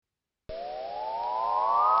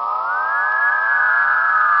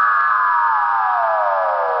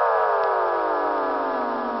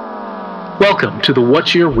Welcome to the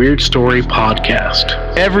What's Your Weird Story podcast.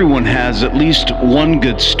 Everyone has at least one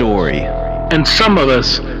good story. And some of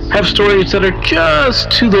us have stories that are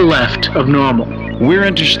just to the left of normal. We're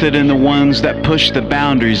interested in the ones that push the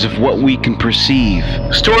boundaries of what we can perceive.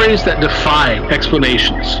 Stories that defy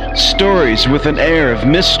explanations. Stories with an air of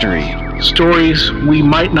mystery. Stories we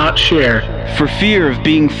might not share for fear of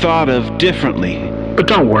being thought of differently. But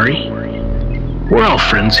don't worry, we're all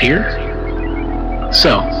friends here.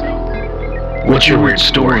 So, what's your weird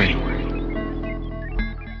story?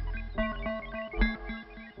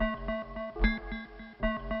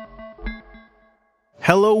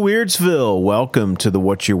 Hello, Weirdsville. Welcome to the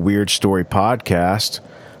What's Your Weird Story podcast.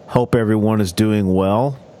 Hope everyone is doing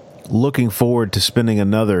well. Looking forward to spending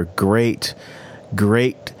another great,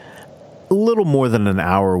 a little more than an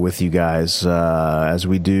hour with you guys as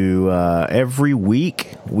we do every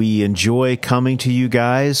week. We enjoy coming to you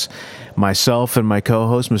guys. Myself and my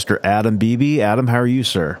co-host, Mr. Adam Beebe. Adam, how are you,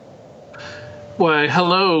 sir? Why,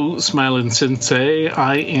 hello, Smiling Sensei.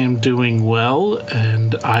 I am doing well,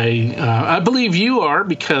 and I believe you are,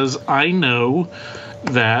 because I know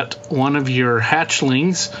that one of your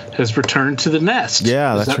hatchlings has returned to the nest.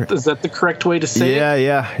 Yeah, that's right. Is that the correct way to say it?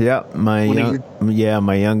 Yeah.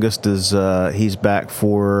 My youngest is he's back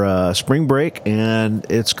for spring break, and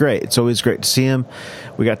it's great. It's always great to see him.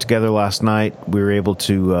 We got together last night. We were able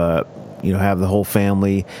to have the whole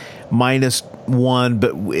family, minus one,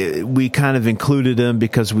 but we kind of included him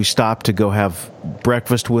because we stopped to go have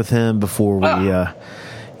breakfast with him before we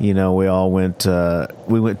we all went.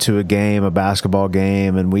 We went to a basketball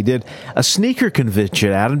game, and we did a sneaker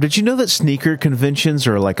convention. Adam, did you know that sneaker conventions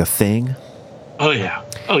are like a thing? Oh yeah,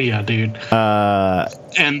 dude.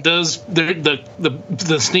 And those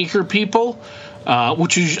the sneaker people,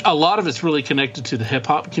 which is a lot of it's really connected to the hip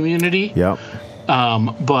hop community. Yep.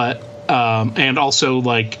 And also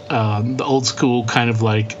like the old school kind of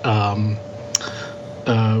like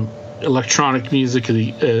electronic music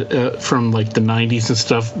from like the 90s and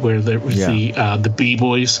stuff, where there was the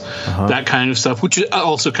b-boys, that kind of stuff, which is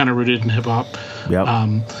also kind of rooted in hip-hop.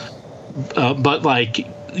 But like,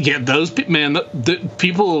 yeah, those man, the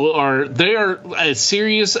people are as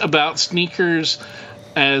serious about sneakers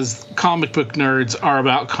as comic book nerds are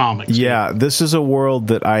about comics. Yeah, this is a world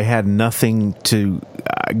that I had nothing to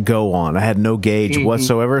go on. I had no gauge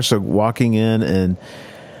whatsoever. So walking in, and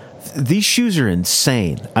these shoes are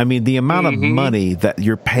insane. I mean, the amount of money that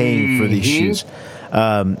you're paying for these shoes.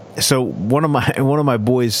 So one of my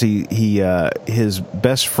boys, his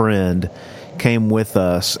best friend came with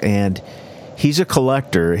us, and he's a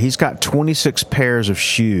collector. He's got 26 pairs of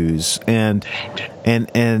shoes, and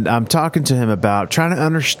I'm talking to him about trying to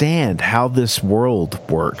understand how this world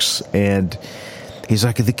works. And he's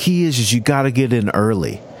like, the key is you got to get in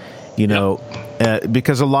early,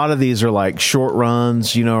 because a lot of these are like short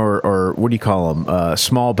runs, or what do you call them?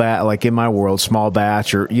 Small batch, like in my world, small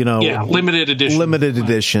batch, or limited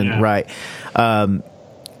edition, right?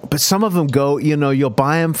 But some of them go, you'll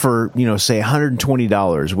buy them for, say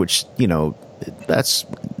 $120, which, that's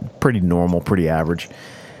pretty normal, pretty average.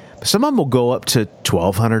 But some of them will go up to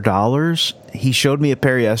 $1,200. He showed me a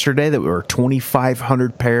pair yesterday that were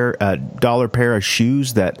 $2,500 pair of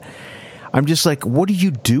shoes that I'm just like, what do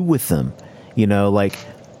you do with them? Like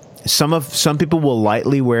some people will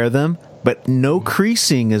lightly wear them, but no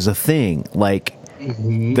creasing is a thing. Like,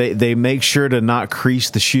 they make sure to not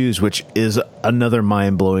crease the shoes, which is another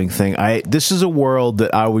mind-blowing thing. This is a world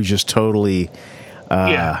that I was just totally,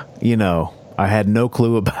 I had no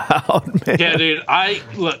clue about. Man. Yeah, dude.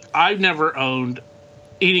 I've never owned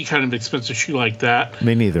any kind of expensive shoe like that.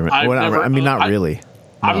 Me neither. Not really. No.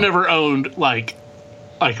 I've never owned like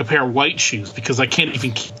a pair of white shoes because I can't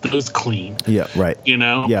even keep those clean. Yeah, right.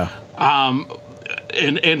 Yeah.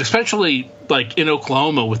 And especially like in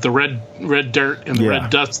Oklahoma with the red dirt and the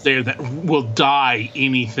red dust there that will dye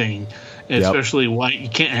anything, especially white. You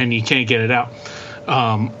can't get it out.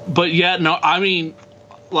 But yeah, no, I mean,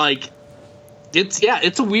 like, it's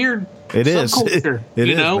a weird subculture,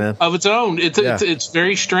 man. Of its own. It's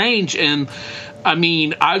very strange, and I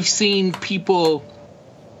mean, I've seen videos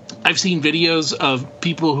of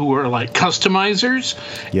people who are like customizers,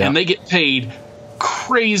 and they get paid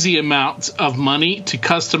crazy amounts of money to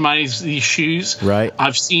customize these shoes. Right.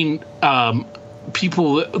 I've seen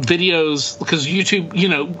videos, because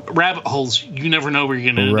YouTube, rabbit holes, you never know where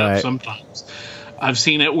you're going to end up sometimes. I've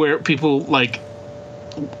seen it where people like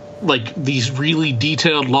these really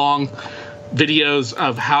detailed long videos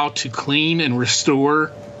of how to clean and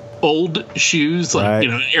restore old shoes, like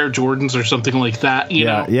Air Jordans or something like that. You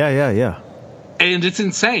know? Yeah. And it's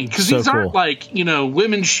insane because So these aren't cool. like,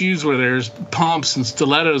 women's shoes where there's pumps and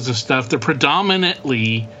stilettos and stuff. They're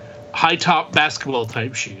predominantly high top basketball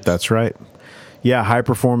type shoes. That's right. Yeah, high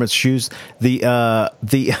performance shoes. The I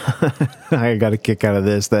got a kick out of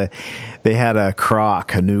this. They had a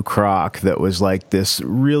new Croc that was like this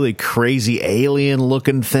really crazy alien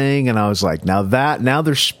looking thing, and I was like, now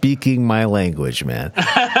they're speaking my language, man.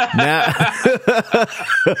 Now,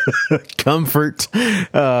 comfort,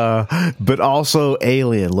 but also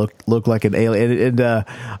alien. Look like an alien, and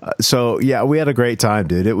so yeah, we had a great time,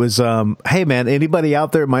 dude. It was hey man, anybody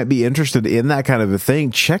out there might be interested in that kind of a thing,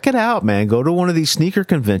 check it out, man. Go to one of these sneaker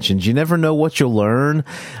conventions. You never know what you'll learn,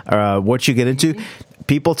 what you get into.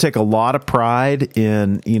 People take a lot of pride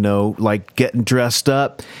in, like getting dressed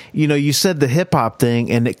up. You said the hip hop thing,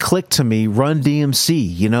 and it clicked to me. Run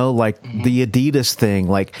DMC, like the Adidas thing,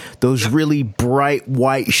 like those really bright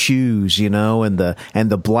white shoes, and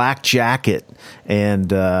the black jacket,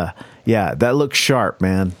 and yeah, that looks sharp,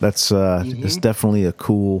 man. That's it's definitely a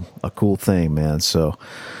cool thing, man. So.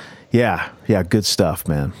 Yeah, good stuff,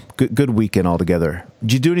 man. Good weekend altogether.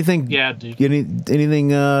 Did you do anything? Yeah, dude.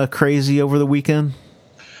 Anything crazy over the weekend?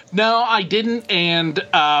 No, I didn't, and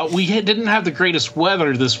we didn't have the greatest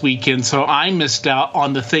weather this weekend, so I missed out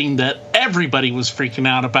on the thing that everybody was freaking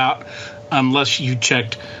out about, unless you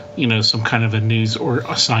checked, some kind of a news or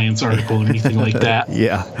a science article or anything like that.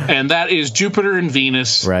 Yeah. And that is Jupiter and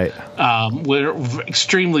Venus. Right. We're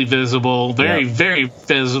extremely visible, very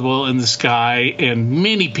visible in the sky, and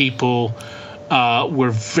many people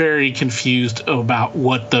were very confused about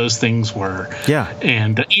what those things were. Yeah.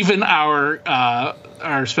 And even our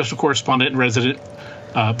special correspondent and resident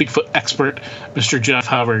Bigfoot expert, Mr. Jeff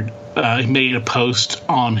Hubbard, made a post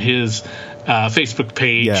on his Facebook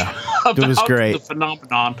page about it was great. the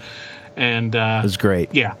phenomenon. And it was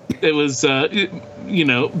great. Yeah, it was,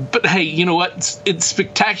 but hey, you know what? It's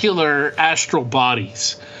spectacular astral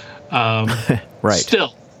bodies. Right.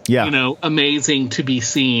 Still. Yeah. Amazing to be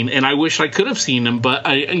seen, and I wish I could have seen them, but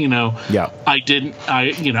I didn't.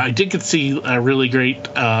 I did get to see a really great,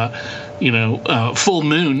 full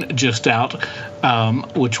moon just out,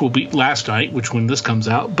 which will be last night, when this comes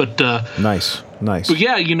out. But nice. But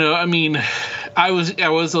yeah, I was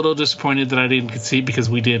a little disappointed that I didn't get to see it because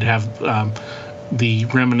we did have the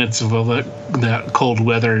remnants of all that cold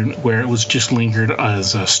weather where it was just lingered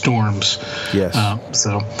as storms. Yes.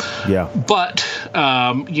 Yeah. But,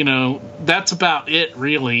 that's about it,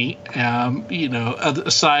 really.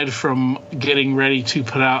 Aside from getting ready to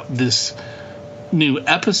put out this new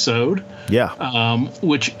episode. Yeah.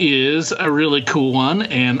 Which is a really cool one.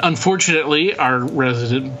 And unfortunately, our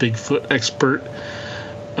resident Bigfoot expert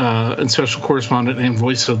and special correspondent and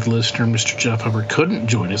voice of the listener, Mr. Jeff Hubbard, couldn't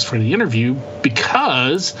join us for the interview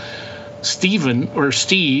because Steve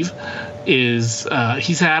is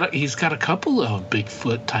he's got a couple of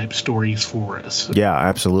Bigfoot type stories for us. Yeah,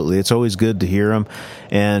 absolutely. It's always good to hear them,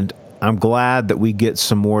 and I'm glad that we get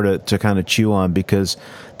some more to kind of chew on, because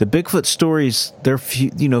the Bigfoot stories, they're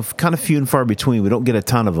kind of few and far between. We don't get a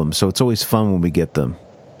ton of them, so it's always fun when we get them.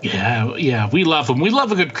 Yeah, we love them. We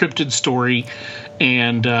love a good cryptid story,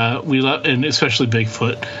 and and especially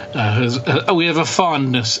Bigfoot. We have a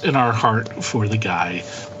fondness in our heart for the guy,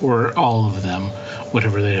 or all of them,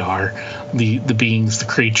 whatever they are, the beings, the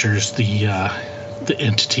creatures, the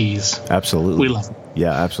entities. Absolutely, we love them.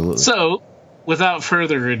 Yeah, absolutely. So, without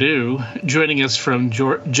further ado, joining us from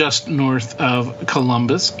just north of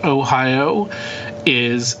Columbus, Ohio,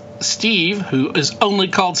 is Steve, who is only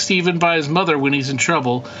called Steven by his mother when he's in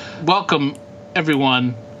trouble. Welcome,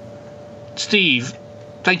 everyone. Steve,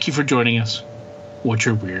 thank you for joining us. What's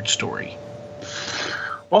your weird story?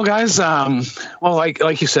 Well, guys,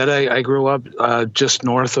 like you said, I grew up just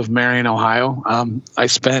north of Marion, Ohio. I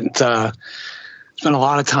spent a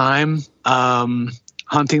lot of time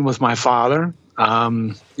hunting with my father. A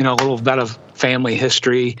little bit of family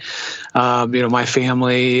history. My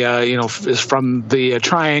family, is from the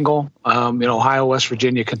Triangle, Ohio, West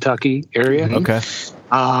Virginia, Kentucky area. Okay.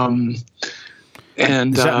 And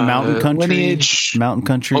is that mountain country? Lineage. Mountain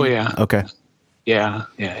country? Oh, yeah. Okay. Yeah.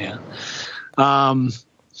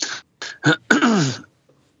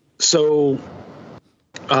 So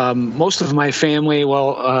most of my family,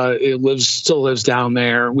 it still lives down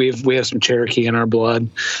there. We have some Cherokee in our blood,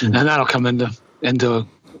 and that'll come into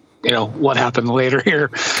what happened later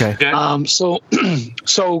here. Okay. So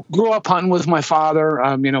grew up hunting with my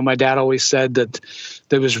father. My dad always said that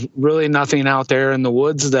there was really nothing out there in the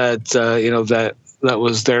woods that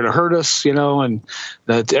was there to hurt us, and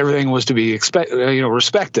that everything was to be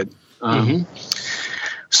respected.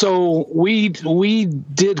 So we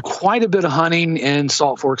did quite a bit of hunting in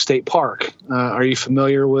Salt Fork State Park. Are you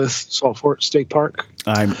familiar with Salt Fork State Park?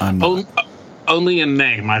 I'm only in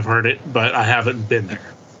name. I've heard it, but I haven't been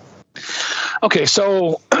there. Okay,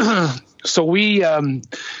 so we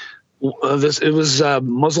it was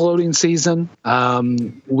muzzleloading season.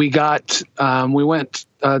 We went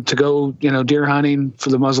to go deer hunting for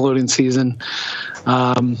the muzzleloading season.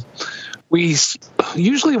 We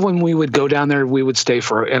usually, when we would go down there, we would stay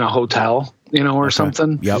in a hotel, or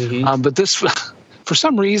something. Yep. But this, for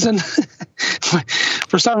some reason,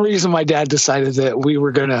 my dad decided that we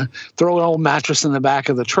were going to throw an old mattress in the back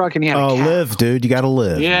of the truck, and he had a cat. Live, dude. You got to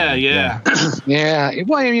live. Yeah. Yeah.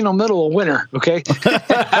 Well, middle of winter. Okay.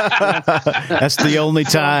 That's the only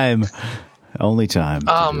time. To do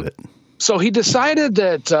it. So he decided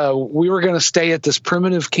that we were going to stay at this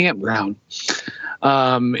primitive campground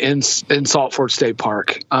in Salt Fork State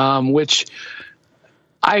Park, which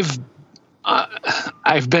I've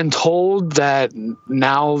been told that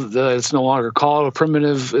now it's no longer called a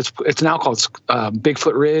primitive. It's now called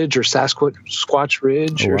Bigfoot Ridge or Sasquatch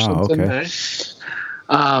Ridge or something. Okay.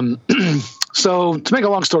 So to make a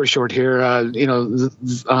long story short here,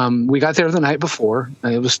 we got there the night before.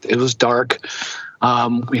 And it was dark.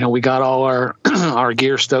 We got all our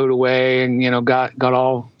gear stowed away and got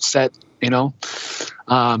all set. To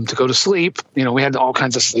go to sleep. We had all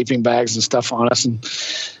kinds of sleeping bags and stuff on us,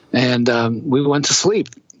 and we went to sleep.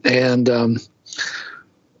 And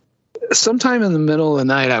sometime in the middle of the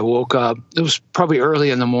night, I woke up. It was probably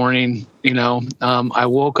early in the morning. I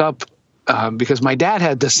woke up because my dad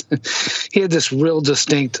had this. He had this real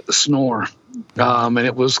distinct snore, and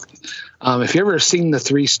it was. If you ever seen the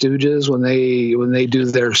Three Stooges when they do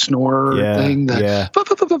their snore thing,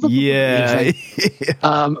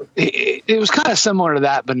 it was kind of similar to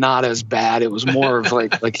that, but not as bad. It was more of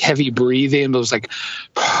like heavy breathing. But it was like,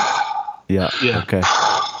 okay,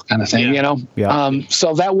 kind of thing,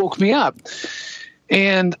 So that woke me up,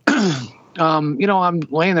 and I'm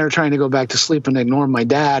laying there trying to go back to sleep and ignore my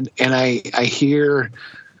dad, and I hear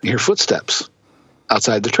footsteps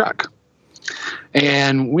outside the truck.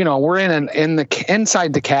 And we're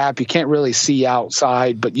inside the cap. You can't really see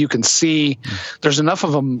outside, but you can see. There's enough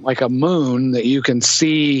of them, like a moon, that you can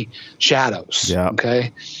see shadows. Yeah.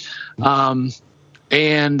 Okay. I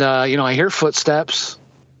hear footsteps,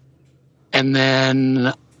 and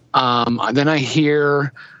then I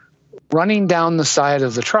hear running down the side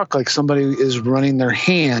of the truck, like somebody is running their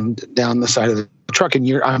hand down the side of the truck,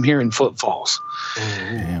 and I'm hearing footfalls.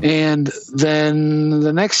 And then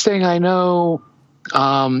the next thing I know,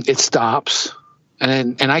 it stops,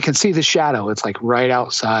 and I can see the shadow. It's like right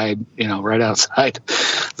outside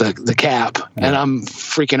the cap, and I'm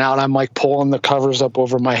freaking out. I'm like pulling the covers up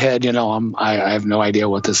over my head. I have no idea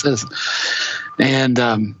what this is, and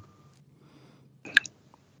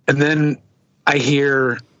then I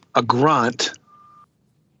hear a grunt.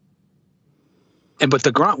 But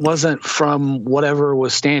the grunt wasn't from whatever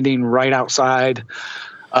was standing right outside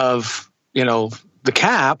of, the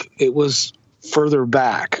cap. It was further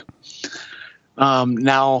back.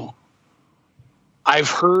 Now,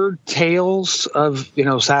 I've heard tales of,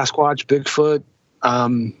 Sasquatch, Bigfoot,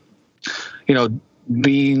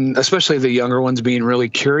 being, especially the younger ones, being really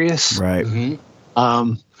curious. Right.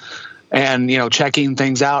 Mm-hmm. And checking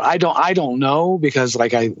things out. I don't know, because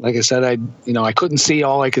like I said, I couldn't see.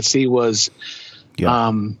 All I could see was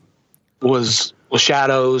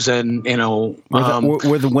shadows, and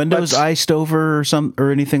were the windows iced over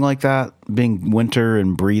or anything like that, being winter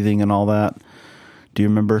and breathing and all that? Do you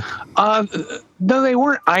remember? No, they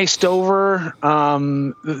weren't iced over.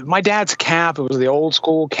 My dad's cap, it was the old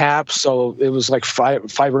school cap, so it was like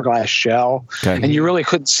fiberglass shell, and you really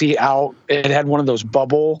couldn't see out. It had one of those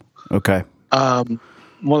bubble. Okay. One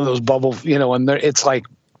of those bubbles, and it's like,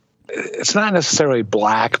 it's not necessarily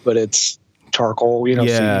black, but it's charcoal, you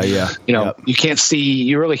can't see,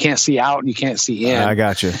 you really can't see out, and you can't see in. I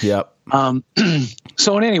got you. Yep.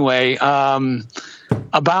 So anyway,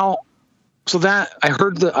 so that I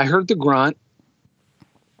heard the grunt,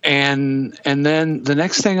 and then the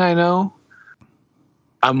next thing I know,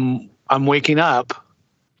 I'm waking up,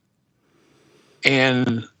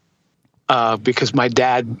 and because my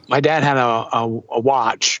dad had a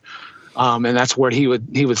watch, and that's where he was.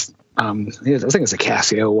 I think it's a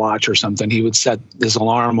Casio watch or something. He would set his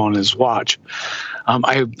alarm on his watch.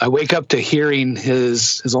 I wake up to hearing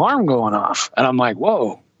his alarm going off, and I'm like,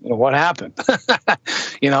 "Whoa, what happened?"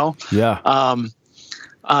 Yeah.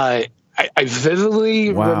 I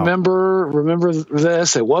vividly remember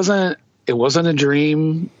this. It wasn't it wasn't a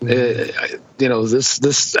dream.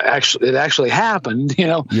 This actually happened.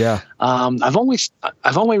 Yeah. I've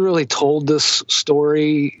only really told this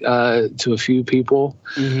story to a few people.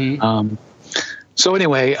 Mm-hmm. So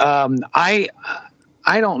anyway, I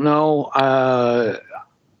don't know.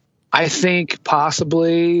 I think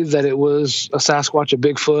possibly that it was a Sasquatch, a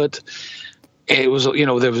Bigfoot. It was,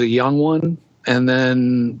 there was a young one, and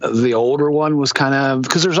then the older one was kind of,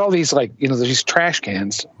 because there's all these there's these trash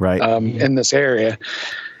cans right in this area.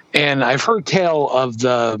 And I've heard tell of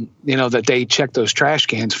that they check those trash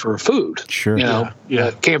cans for food. Sure.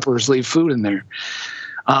 Campers leave food in there.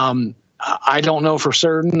 I don't know for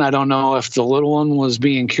certain. I don't know if the little one was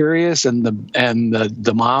being curious and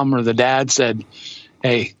the mom or the dad said,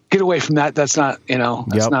 "Hey, get away from that. That's not,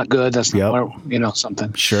 that's not good. That's not,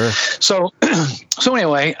 something." Sure. So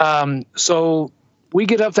anyway, so we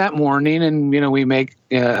get up that morning and, we make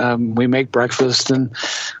breakfast and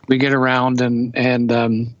we get around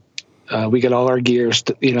and we get all our gears,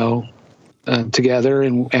 together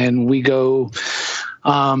and we go,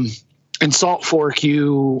 in Salt Fork,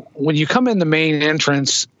 when you come in the main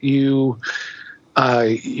entrance, you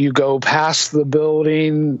go past the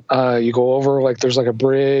building, you go over there's a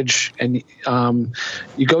bridge, and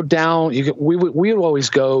you go down. We would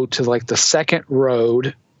always go to the second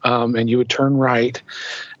road, and you would turn right,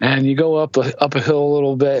 and you go up a hill a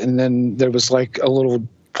little bit, and then there was a little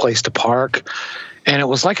place to park, and it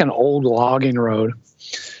was an old logging road.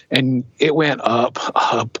 And it went up.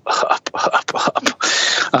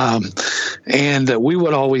 And we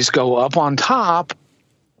would always go up on top,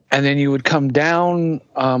 and then you would come down.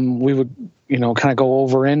 We would, kind of go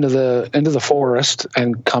over into the forest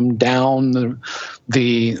and come down the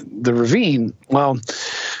ravine. Well,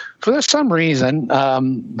 for some reason,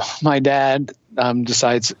 my dad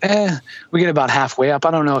decides, we get about halfway up.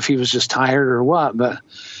 I don't know if he was just tired or what, but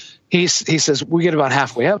he says, we get about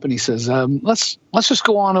halfway up, and he says, let's just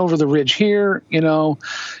go on over the ridge here,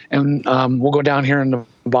 and we'll go down here in the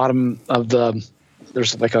bottom of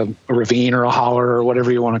there's a ravine or a holler or whatever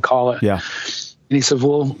you want to call it. Yeah. And he said,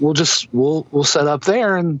 we'll set up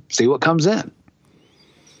there and see what comes in.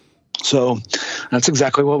 So that's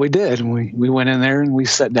exactly what we did. And we went in there and we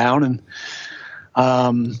sat down, and I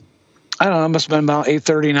don't know, it must have been about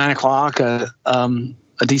 8:30, 9 o'clock.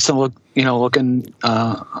 A decent looking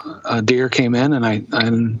deer came in,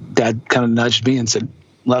 and Dad kind of nudged me and said,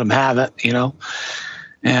 "Let him have it,"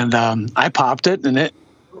 And I popped it, and it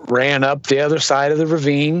ran up the other side of the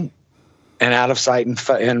ravine and out of sight,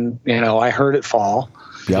 and I heard it fall.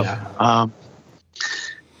 Yep.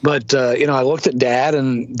 But I looked at Dad,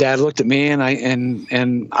 and Dad looked at me,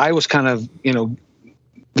 and I was kind of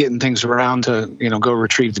getting things around to go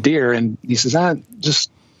retrieve the deer, and he says,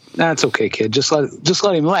 "That's okay, kid. Just let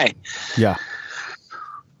him lay." Yeah.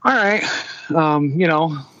 All right.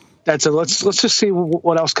 That's it. Let's just see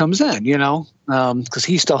what else comes in, because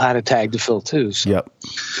he still had a tag to fill too. So. Yep.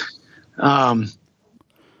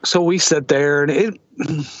 So we sit there, and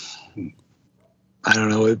I don't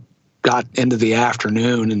know, it got into the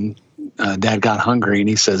afternoon, and Dad got hungry, and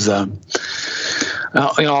he says, all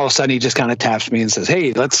of a sudden he just kind of taps me and says,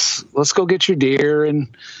 "Hey, let's go get your deer, and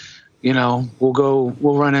we'll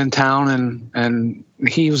run in town." And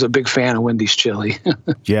he was a big fan of Wendy's chili.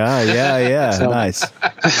 Yeah. So, nice.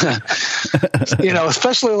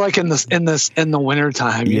 Especially in the winter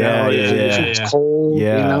time, if it's cold,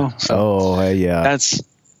 So,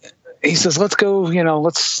 he says, let's go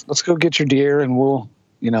get your deer, and we'll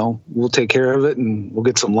take care of it, and we'll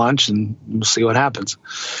get some lunch, and we'll see what happens.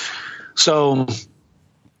 So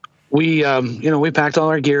we packed all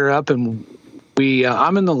our gear up, and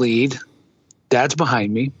I'm in the lead. Dad's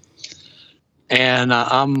behind me, and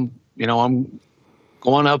I'm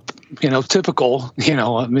going up. Typical.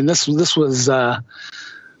 I mean, this was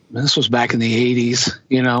back in the 80s.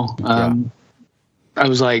 I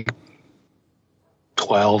was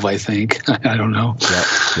 12, I think. I don't know.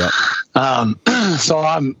 Yep. So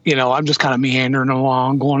I'm just kind of meandering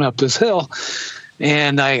along, going up this hill,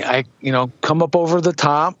 and I come up over the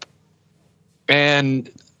top, and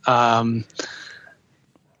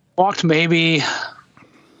walked maybe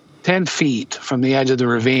 10 feet from the edge of the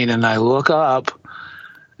ravine, and I look up,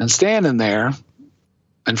 and standing there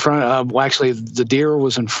in front of, actually the deer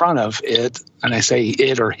was in front of it, and I say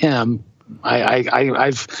it or him.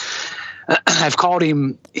 I've called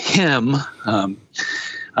him.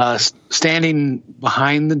 Standing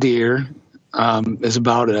behind the deer is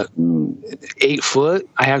about a 8 foot.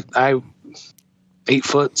 I have 8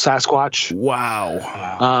 foot Sasquatch.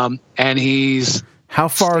 Wow. And he's how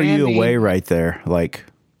far are you away right there?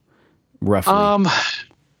 Roughly.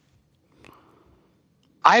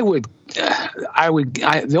 the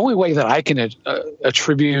only way that I can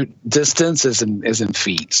attribute distance is in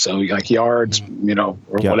feet. So like yards, or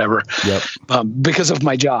whatever, because of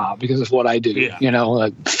my job, because of what I do,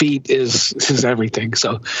 feet is everything.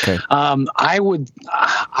 So, I would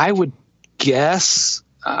guess,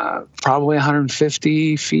 probably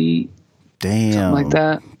 150 feet. Damn. Something like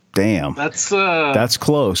that. Damn. That's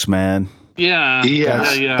close, man. Yeah.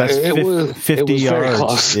 That's 50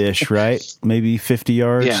 yards-ish, right? Maybe 50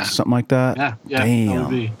 yards, something like that.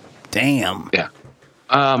 Yeah. Damn. Yeah.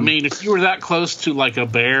 I mean, if you were that close to like a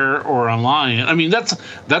bear or a lion, I mean,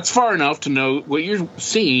 that's far enough to know what you're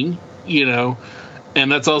seeing,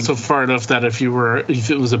 and that's also far enough that if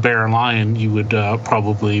it was a bear or lion, you would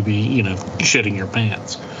probably be, shitting your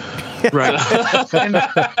pants. Right.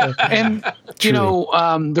 and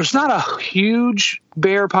there's not a huge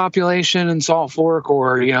bear population in Salt Fork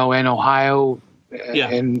or, in Ohio,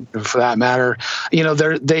 and for that matter,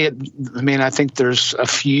 I think there's a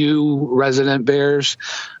few resident bears,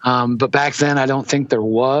 but back then I don't think there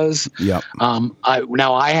was. Yeah.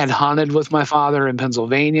 I had hunted with my father in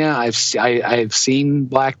Pennsylvania. I've seen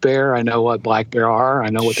black bear. I know what black bear are. I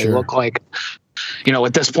know what they look like.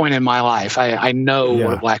 At this point in my life, I know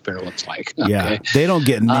what a black bear looks like. Okay? Yeah, they don't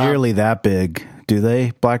get nearly that big, do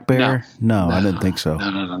they? Black bear? No, I didn't think so.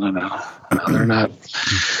 No, they're not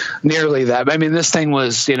nearly that. I mean, this thing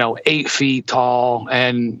was 8 feet tall,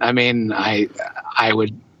 and I mean, I'd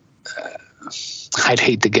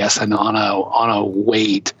hate to guess on a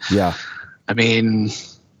weight. Yeah, I mean,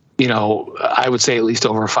 I would say at least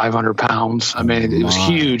over 500 pounds. I mean, it was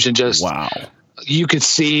huge, and just wow. You could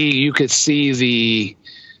see the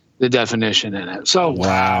definition in it. So,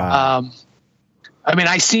 wow. I mean,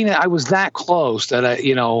 I seen it. I was that close that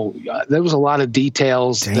there was a lot of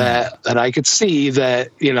details that I could see that,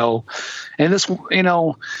 and this,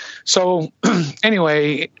 so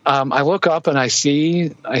anyway, I look up and I see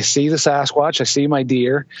the Sasquatch, I see my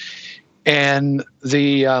deer, and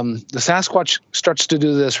the Sasquatch starts to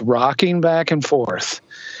do this rocking back and forth.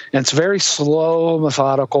 And it's very slow,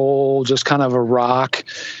 methodical, just kind of a rock.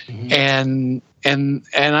 And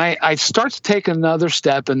I start to take another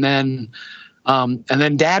step, and then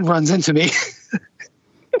Dad runs into me.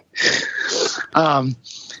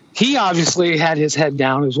 He obviously had his head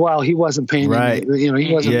down as well. He wasn't paying paying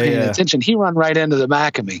attention. He ran right into the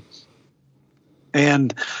back of me.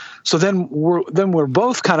 And so then we're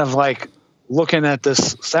both kind of like looking at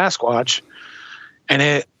this Sasquatch, and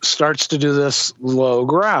it starts to do this low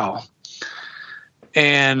growl.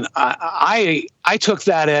 And I took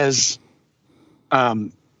that as,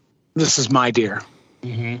 this is my deer.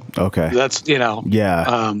 Mm-hmm. Okay. That's,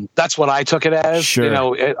 that's what I took it as. Sure.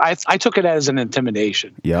 I took it as an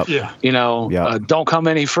intimidation. Yep. Yeah. Don't come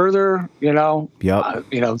any further, Yep.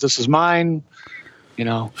 This is mine,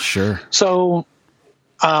 Sure. So,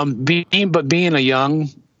 being a young,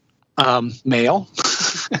 male,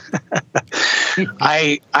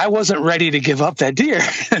 I wasn't ready to give up that deer.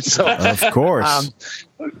 So, of course,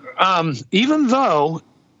 even though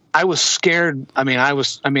I was scared,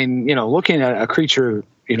 looking at a creature,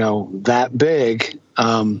 that big,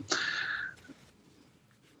 I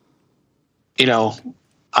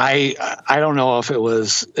don't know if it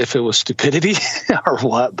was stupidity or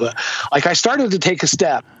what, but like I started to take a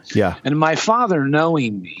step. Yeah. And my father,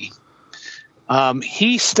 knowing me,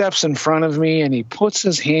 he steps in front of me and he puts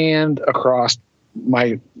his hand across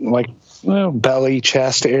my belly,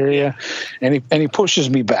 chest area, and he pushes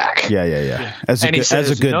me back. Yeah. As a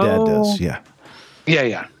good dad does. Yeah.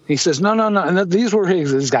 Yeah. He says, no. And these were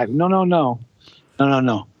his guys. No.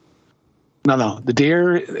 The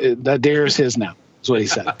deer is his now. Is what he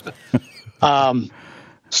said.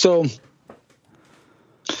 So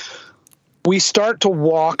we start to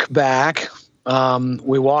walk back.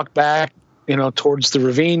 We walk back, towards the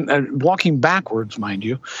ravine, walking backwards, mind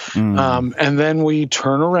you. And then we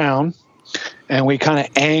turn around and we kind of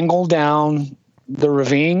angle down the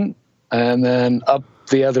ravine and then up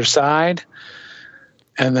the other side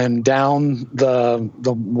and then down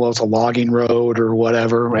it's a logging road or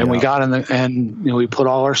whatever. And we got in and we put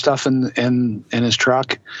all our stuff in his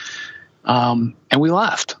truck. And we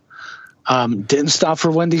left. Didn't stop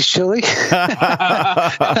for Wendy's chili.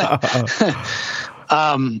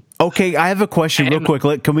 Okay, I have a question real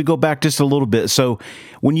quick. Can we go back just a little bit? So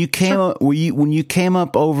when you came up, when you came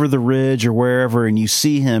up over the ridge or wherever and you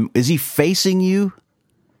see him, is he facing you?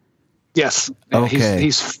 Yes. Okay.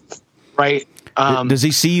 He's right. Does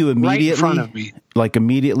he see you immediately? Right in front of me. Like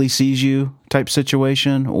immediately sees you type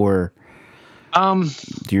situation, or do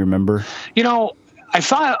you remember? I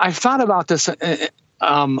thought about this,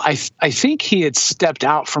 I think he had stepped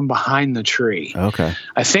out from behind the tree. Okay.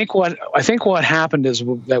 I think what happened is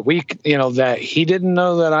that that he didn't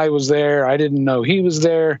know that I was there. I didn't know he was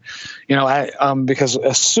there. Because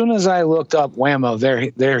as soon as I looked up, whammo,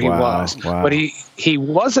 there he was. Wow. But he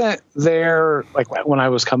wasn't there like when I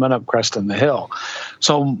was coming up cresting the hill.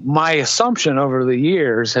 So my assumption over the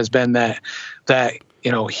years has been that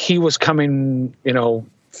he was coming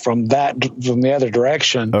from the other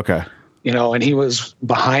direction. Okay. And he was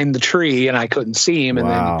behind the tree and I couldn't see him.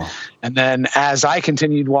 And then as I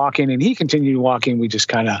continued walking and he continued walking, we just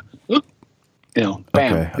kind of, bam,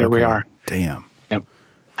 there we are. Damn. Yep.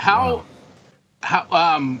 How,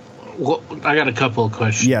 well, I got a couple of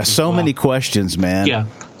questions. Yeah. So many questions, man. Yeah.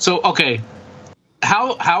 So, okay.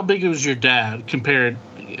 How big was your dad compared,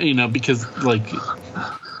 because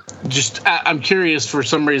I'm curious for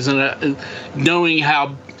some reason, knowing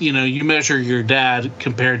how, you measure your dad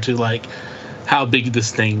compared to like how big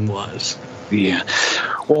this thing was. Yeah.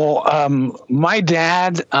 Well, my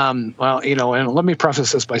dad, and let me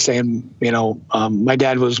preface this by saying, my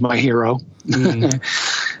dad was my hero. Mm.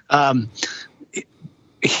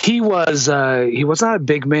 He was not a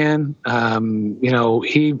big man.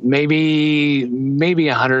 He maybe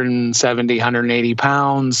 170, 180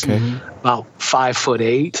 pounds, about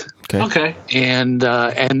 5'8". Okay. And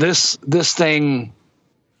this thing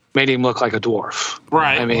made him look like a dwarf.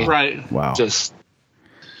 Right. I mean, right. Wow. Just.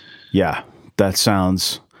 Yeah, that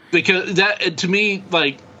sounds. Because that, to me,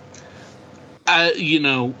 like,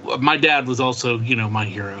 my dad was also, my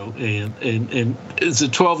hero. And as a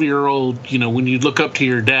 12-year-old, when you look up to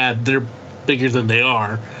your dad, they're bigger than they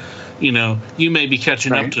are. You may be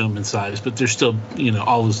catching up to them in size, but they're still,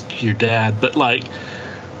 always your dad. But, like,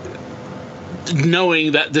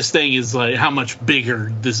 knowing that this thing is, like, how much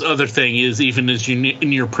bigger this other thing is, even as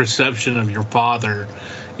in your perception of your father,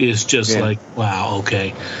 is just like, wow,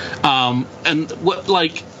 okay. And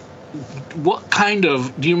what kind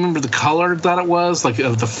of, do you remember the color that it was, like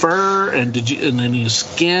of the fur, and any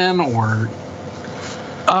skin, or?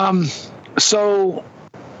 So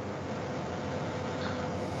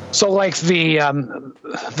like the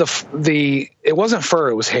it wasn't fur,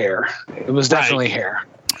 it was hair. It was definitely hair.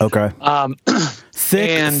 Okay.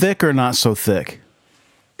 Thick or not so thick?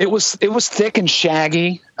 It was thick and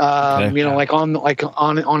shaggy. Like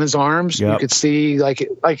on his arms, you could see like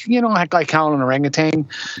how an orangutan,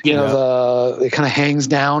 it kind of hangs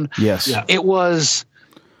down. Yes. Yeah. It was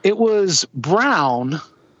brown,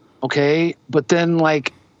 okay, but then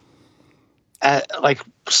like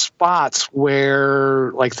spots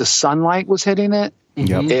where like the sunlight was hitting it,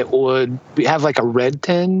 it would have like a red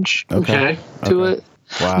tinge to it.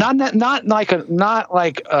 Wow. Not like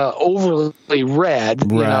overly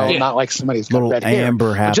red, not like somebody's got little red amber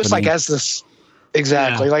hair, happening. just like as this.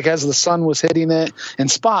 Exactly. Yeah. Like as the sun was hitting it in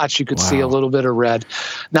spots, you could see a little bit of red.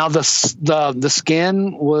 Now the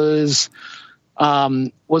skin was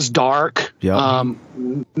dark,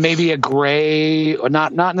 maybe a gray, or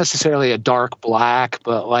not necessarily a dark black,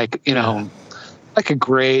 but like like a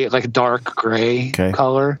gray, like a dark gray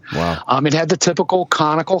color. Wow. It had the typical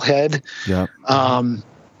conical head. Yeah.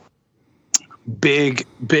 Big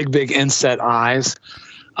inset eyes.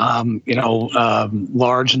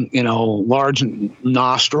 Large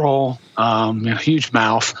nostril, huge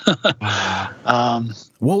mouth.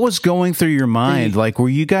 What was going through your mind? Like, were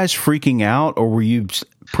you guys freaking out, or were you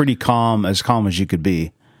pretty calm as you could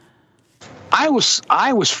be? I was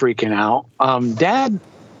freaking out.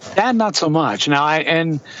 Dad, not so much. Now, I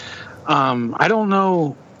don't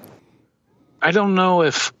know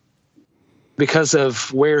if, because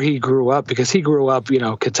of where he grew up,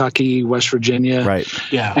 Kentucky, West Virginia, right?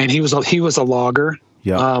 Yeah, and he was a logger.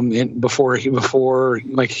 Yeah. Before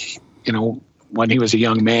when he was a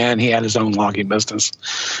young man, he had his own logging business.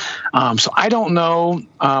 So I don't know.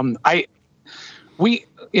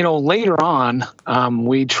 Later on,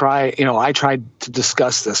 I tried to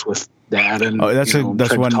discuss this with Dad, and that's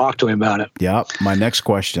to talk to him about it. Yeah. My next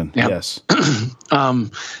question. Yep. Yes.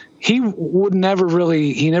 He never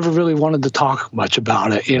really wanted to talk much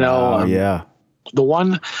about it, yeah. The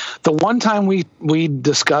one time we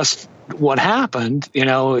discussed what happened,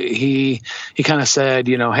 he kind of said,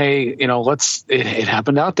 hey, it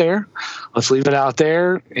happened out there. Let's leave it out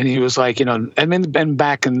there. And he was like, and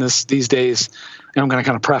back in these days, and I'm going to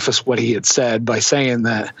kind of preface what he had said by saying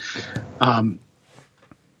that,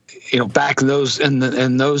 back in those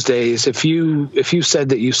days, if you said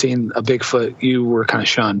that you seen a Bigfoot, you were kind of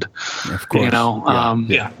shunned. Of course.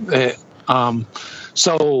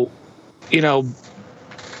 So,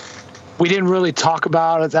 we didn't really talk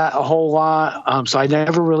about it a whole lot. So I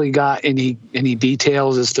never really got any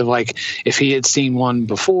details as to like if he had seen one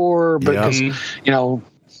before, because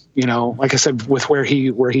like I said, with where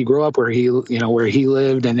he grew up, where he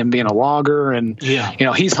lived, and him being a logger, and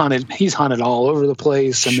he's hunted all over the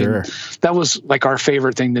place. I mean, that was like our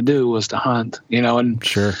favorite thing to do, was to hunt, and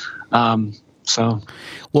sure. So,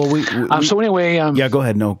 well, so anyway, yeah, go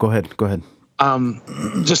ahead. No, go ahead.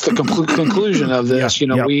 Just the conclusion of this,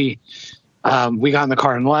 we got in the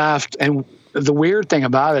car and left, and the weird thing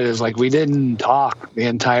about it is, like, we didn't talk the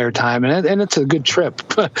entire time, and it's a good trip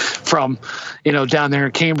from, down there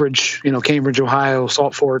in Cambridge, Ohio,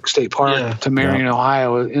 Salt Fork State Park to Marion,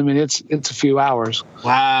 Ohio. I mean, it's a few hours.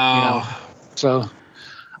 Wow. So,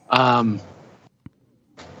 I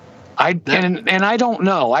don't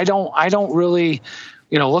know. I don't really,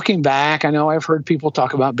 looking back, I know I've heard people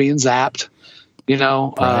talk about being zapped, being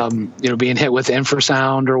hit with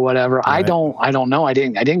infrasound or whatever. Right. I don't know. I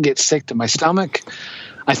didn't get sick to my stomach.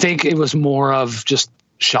 I think it was more of just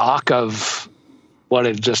shock of what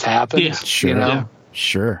had just happened. Yeah, sure.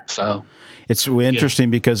 Sure. So it's interesting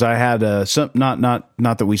because I had not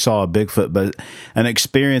that we saw a Bigfoot, but an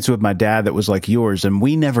experience with my dad that was like yours, and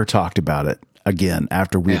we never talked about it again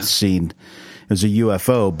after we had seen. It was a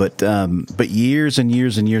UFO, but years and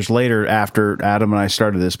years and years later, after Adam and I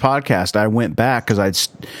started this podcast, I went back because I'd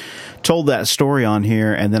told that story on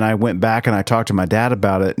here, and then I went back and I talked to my dad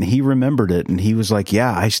about it, and he remembered it, and he was like,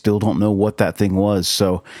 "Yeah, I still don't know what that thing was."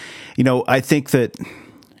 So, I think that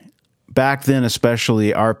back then,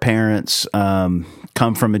 especially, our parents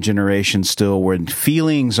come from a generation still where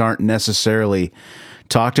feelings aren't necessarily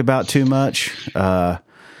talked about too much.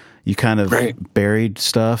 You kind of buried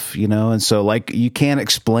stuff, and so, like, you can't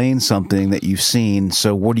explain something that you've seen.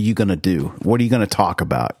 So what are you going to do? What are you going to talk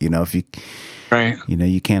about? If you,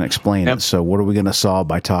 you can't explain it. So what are we going to solve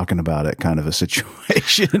by talking about it? Kind of a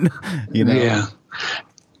situation, Yeah.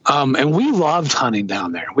 And we loved hunting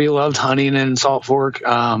down there. We loved hunting in Salt Fork.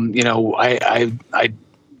 I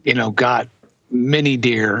got many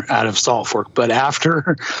deer out of Salt Fork, but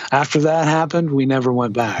after that happened, we never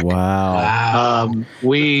went back. Wow.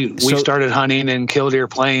 We started hunting in Killdeer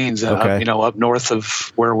Plains, up north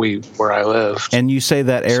of where I lived. And you say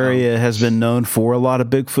that area has been known for a lot of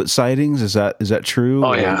Bigfoot sightings. Is that true?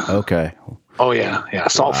 Oh yeah. Okay. Oh yeah.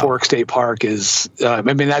 Salt Fork State Park is.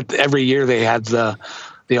 That every year they had the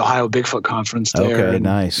Ohio Bigfoot Conference there. Okay,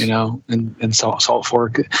 nice. In Salt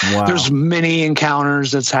Fork. Wow. There's many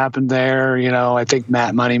encounters that's happened there. I think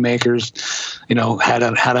Matt Moneymakers, had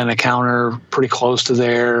an encounter pretty close to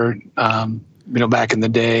there, back in the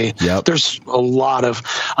day. Yep. There's a lot of,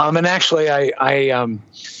 and actually I've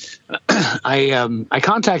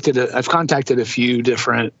contacted a few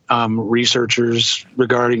different researchers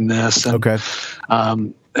regarding this. And, okay.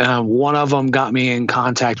 One of them got me in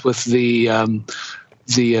contact with the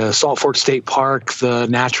Salt Fork State Park, the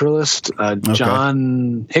naturalist,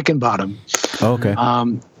 John Hickenbottom. Okay.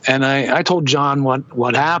 And I told John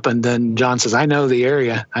what happened, and John says, "I know the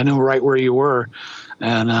area. I know right where you were."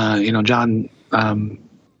 And John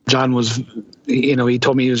was, he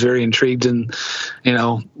told me he was very intrigued and,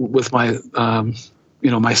 with my,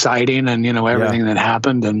 my sighting and, everything that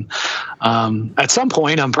happened. And at some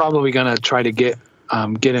point, I'm probably going to try to get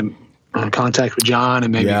him in contact with John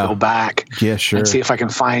and maybe go back. Yeah, sure. And see if I can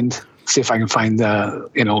find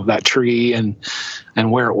that tree and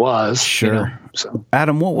where it was. Sure. So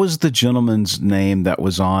Adam, what was the gentleman's name that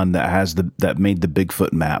was on that made the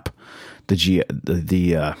Bigfoot map? The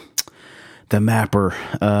mapper.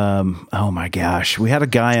 Oh my gosh. We had a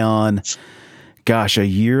guy on, a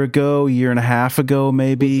year and a half ago,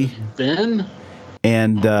 maybe. Ben?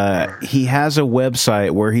 And he has a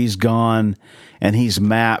website where he's gone and he's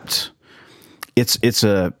mapped. It's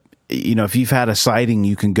a, if you've had a sighting,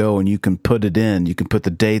 you can go and you can put it in. You can put the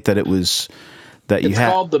date that it was that you had.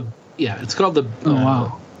 It's called the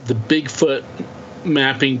the Bigfoot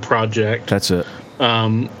Mapping Project. That's it.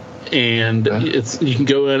 And you can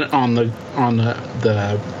go in on the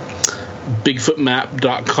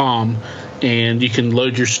bigfootmap.com and you can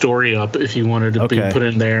load your story up if you wanted to be put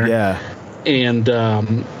in there. Yeah. And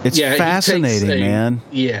it's fascinating, man.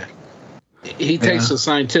 Yeah. He takes a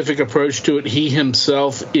scientific approach to it. He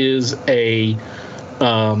himself is he's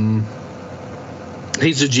a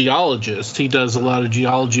geologist. He does a lot of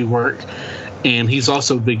geology work, and he's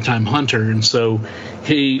also a big time hunter. And so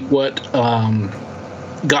what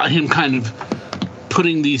got him kind of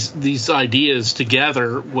putting these ideas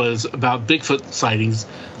together was about Bigfoot sightings.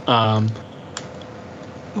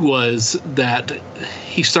 Was that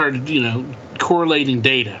he started, correlating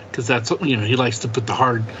data, because that's, he likes to put the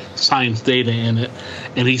hard science data in it,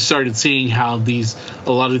 and he started seeing how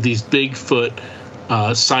a lot of these Bigfoot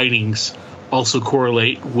sightings also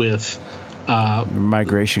correlate with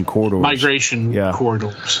migration corridors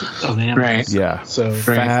corridors of animals. Right. Yeah. So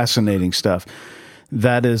fascinating stuff.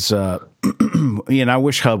 That is, I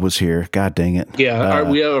wish Hub was here. God dang it. Yeah,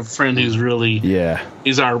 we have a friend who's really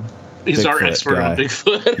he's our expert guy on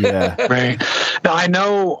Bigfoot. Yeah. Right. Now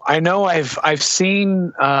I know I've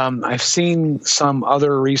seen some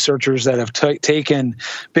other researchers that have taken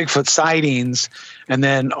Bigfoot sightings and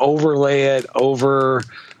then overlay it over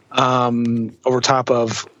top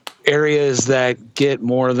of areas that get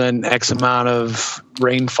more than X amount of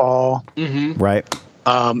rainfall. Mm-hmm. Right.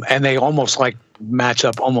 And they almost match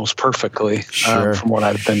up almost perfectly from what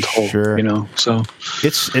I've been told. Sure. So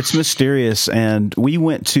it's mysterious. And we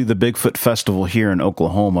went to the Bigfoot Festival here in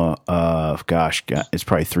Oklahoma. It's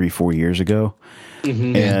probably 3-4 years ago.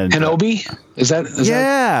 Mm-hmm. And Obi, is that the one?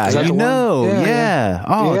 Yeah.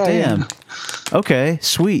 Oh, yeah, damn. Yeah. Okay,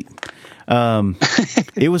 sweet.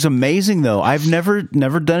 It was amazing though. I've never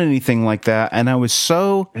done anything like that, and it was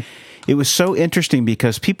so interesting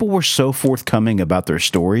because people were so forthcoming about their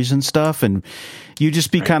stories and stuff, and you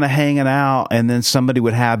just be kind of hanging out, and then somebody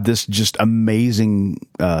would have this just amazing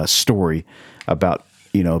story about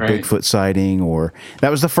Bigfoot sighting, or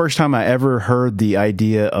that was the first time I ever heard the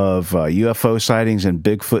idea of UFO sightings and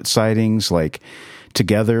Bigfoot sightings like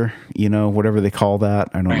together, whatever they call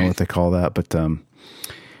that. I don't know what they call that, but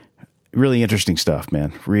really interesting stuff,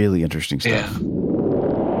 man. Really interesting stuff. Yeah.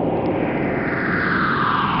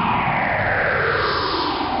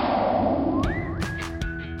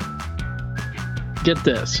 Get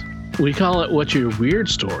this. We call it What's Your Weird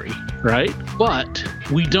Story, right? But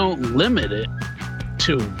we don't limit it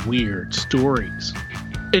to weird stories.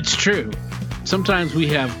 It's true. Sometimes we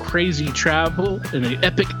have crazy travel and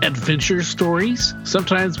epic adventure stories.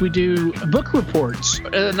 Sometimes we do book reports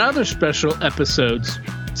and other special episodes.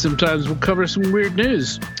 Sometimes we'll cover some weird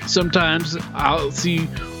news. Sometimes I'll see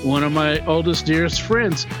one of my oldest, dearest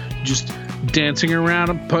friends just dancing around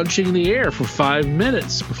and punching the air for 5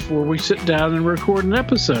 minutes before we sit down and record an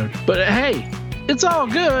episode. But hey, it's all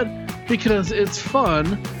good because it's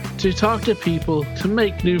fun to talk to people, to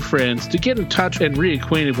make new friends, to get in touch and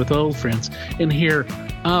reacquainted with old friends, and hear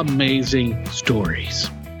amazing stories.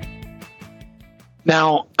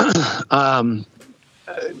 Now,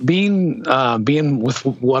 being with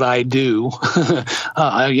what I do, for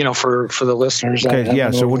the listeners. Okay,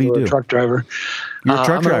 yeah. So what do you do? Truck driver. You're a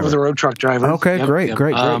truck I'm driver. an over-the-road truck driver. Okay, Yep,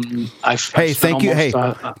 great. Thank you.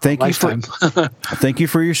 Lifetime. Thank you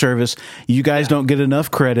for your service. You guys don't get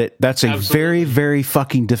enough credit. That's a very, very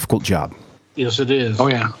fucking difficult job. Yes, it is. Oh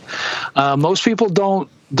yeah. Most people don't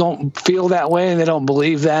feel that way, and they don't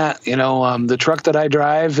believe that. The truck that I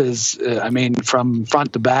drive is, from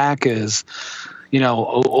front to back is,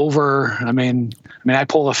 over. I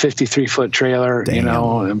pull a 53-foot trailer. Damn.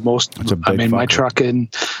 And my truck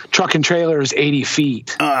and trailer is 80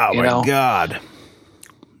 feet. Oh my God.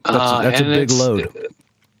 That's a big load.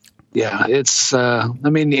 Yeah, it's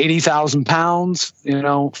 80,000 pounds.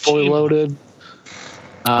 Fully loaded.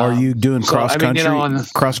 Are you doing cross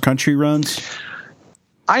country runs?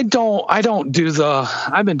 I don't do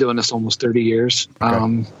I've been doing this almost 30 years.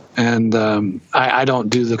 Okay. I don't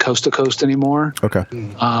do the coast to coast anymore. Okay.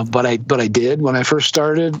 But I did when I first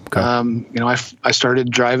started. Okay. I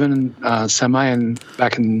started driving semi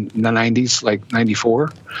back in the 90s, like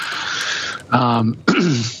 94.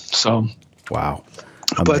 So. Wow.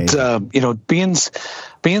 Amazing. But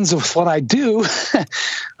being with what I do,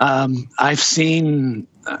 I've seen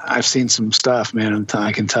some stuff, man.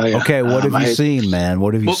 I can tell you. Okay, what have you seen, man?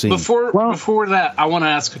 What have you seen? Before that, I want to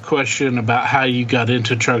ask a question about how you got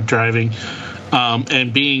into truck driving,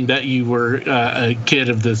 and being that you were a kid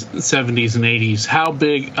of the 70s and 80s. How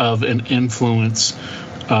big of an influence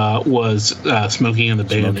was Smokey and the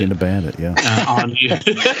Bandit? Smokey and the Bandit, yeah. On you.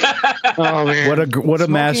 Oh man, what a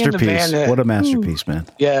masterpiece! What a masterpiece, man.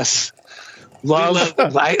 Yes, love.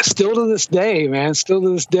 Still to this day, man. Still to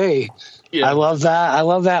this day. Yeah. I love that. I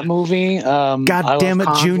love that movie. God damn it,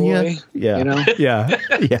 Convoy, Junior. Yeah. Yeah.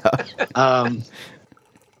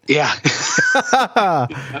 Yeah.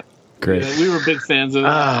 Great. Yeah, we were big fans of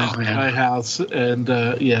my house, and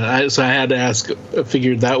so I had to ask. I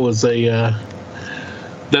figured that was I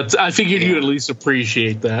figured you'd at least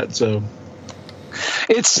appreciate that. So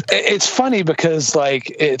it's funny because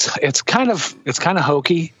it's kind of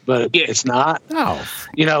hokey, but it's not. No.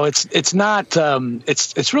 It's not.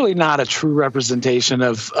 It's really not a true representation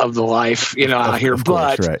of the life out here. Of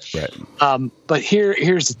course, right. But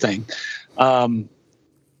here's the thing.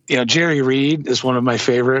 Jerry Reed is one of my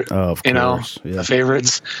favorite, of course.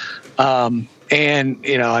 favorites. And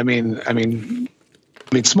I mean,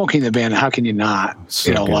 Smokey and the Bandit. How can you not,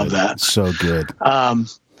 love that? So good.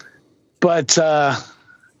 But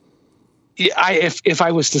if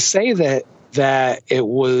I was to say that it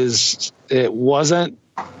wasn't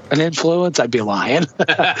an influence, I'd be lying.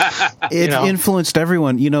 It influenced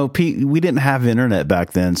everyone. Pete, we didn't have internet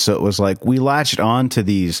back then, so it was like we latched on to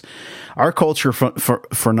these. Our culture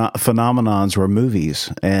phenomenons were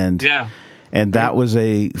movies, and that was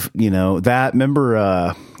remember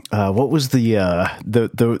what was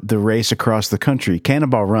the race across the country?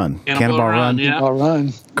 Cannonball Run. Cannonball Run. Cannonball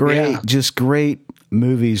Run. Great, just great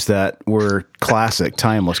movies that were classic,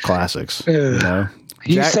 timeless classics.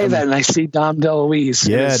 You say that, and I see Dom DeLuise.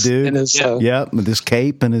 Dude. With his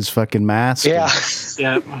cape and his fucking mask. Yeah.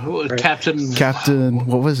 Captain.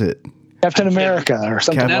 What was it? Captain America or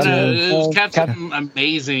something. It was Captain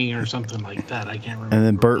Amazing or something like that. I can't remember. And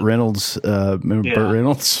then Burt Reynolds. Remember Burt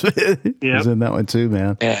Reynolds? was in that one too,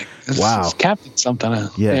 man. Yeah. Wow. It's Captain something.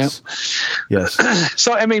 Yes. Yeah. Yes.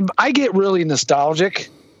 So I get really nostalgic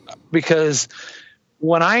because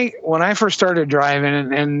when I first started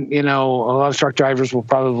driving, and a lot of truck drivers will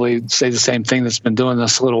probably say the same thing that's been doing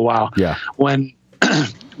this a little while. Yeah. When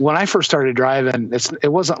I first started driving,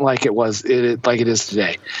 it wasn't like it is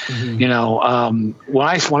today. Mm-hmm.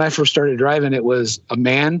 When I first started driving, it was a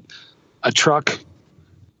man, a truck,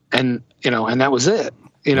 and that was it.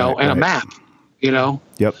 A map. Yep.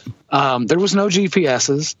 There was no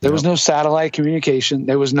GPSs. There was no satellite communication.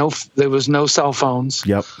 There was no cell phones.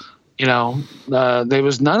 Yep. There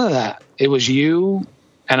was none of that. It was you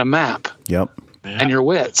and a map. Yep. And your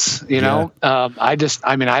wits.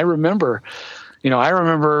 I remember. I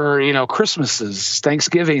remember, Christmases,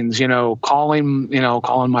 Thanksgivings, calling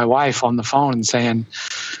my wife on the phone and saying,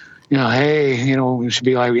 hey, we should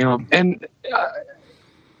be like, and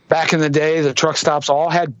back in the day, the truck stops all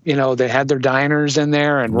had, they had their diners in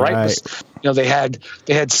there, and they had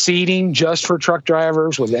seating just for truck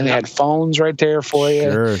drivers. And they had phones right there for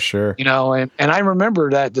you. Sure. And I remember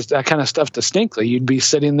that kind of stuff distinctly. You'd be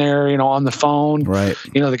sitting there, on the phone. Right.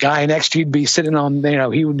 The guy next to you'd be sitting on,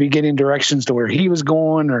 he would be getting directions to where he was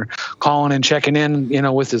going, or calling and checking in,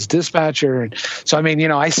 with his dispatcher. And so,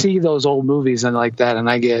 I see those old movies and like that, and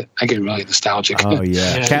I get really nostalgic. Oh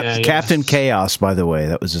yeah. Captain Chaos, by the way,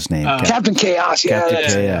 that was his name. Captain Chaos. Yeah. Captain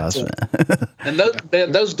Chaos. And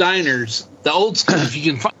those diners, the old school, if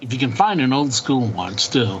you can find an old school one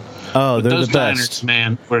still. Oh, they're those the diners, best.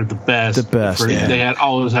 man, were the best. The best. They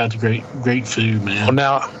always had great food, man.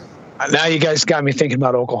 Well, now you guys got me thinking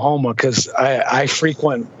about Oklahoma, because I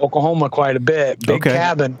frequent Oklahoma quite a bit. Big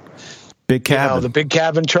Cabin. The Big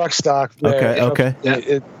Cabin truck stock. There, Okay.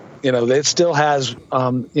 It still has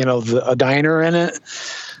a diner in it.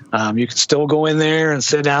 You can still go in there and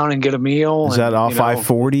sit down and get a meal. Is that off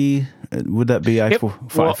I-40? Would that be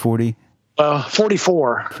I-40?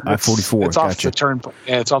 44. I-44. It's off the turnpike.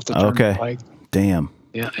 Yeah, it's off the turnpike. Okay. Damn.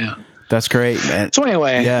 Yeah. That's great, man. So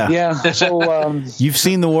anyway, yeah. So you've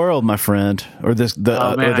seen the world, my friend, or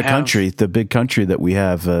the country, the big country that we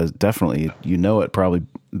have. Definitely, it probably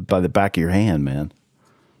by the back of your hand, man.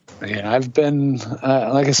 Yeah, I've been,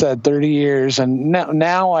 like I said, 30 years, and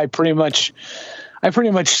now I pretty much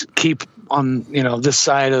keep on this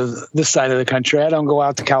side of the country. I don't go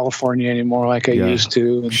out to California anymore like I used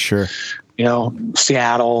to. And, sure.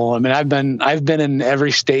 Seattle. I've been in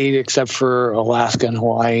every state except for Alaska and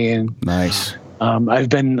Hawaii. And nice. I've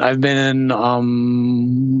been in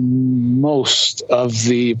most of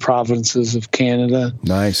the provinces of Canada.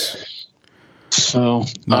 Nice. So,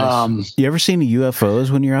 nice. You ever seen the UFOs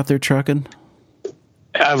when you're out there trucking?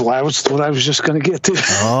 That was what I was just going to get to.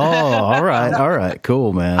 Oh, all right,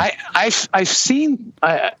 cool, man.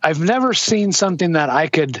 I've never seen something that I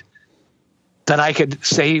could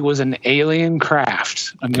say was an alien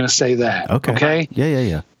craft. I'm going to say that. Okay.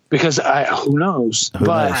 Yeah. Because who knows? Who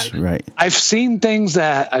knows? Right. I've seen things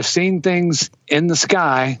in the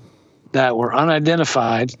sky that were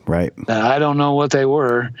unidentified. Right. That I don't know what they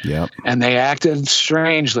were. Yep. And they acted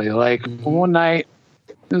strangely. Like one night,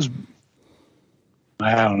 it was,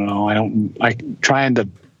 I don't know. I'm trying to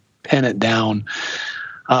pin it down.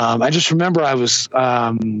 I just remember I was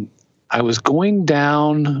going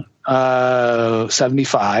down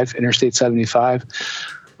 75, Interstate 75,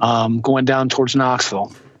 going down towards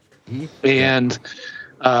Knoxville. Mm-hmm. And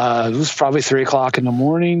it was probably 3:00 in the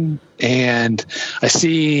morning, and I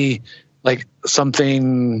see like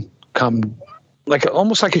something come, like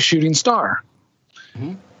almost like a shooting star.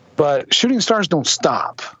 Mm-hmm. But shooting stars don't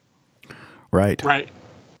stop. Right.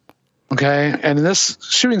 Okay. And in this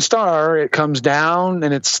shooting star, it comes down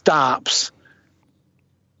and it stops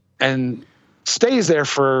and stays there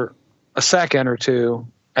for a second or two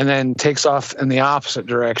and then takes off in the opposite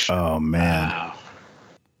direction. Oh, man.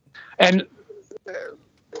 And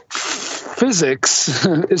physics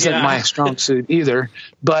isn't my strong suit either,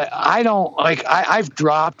 but I don't like, I've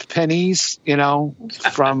dropped pennies,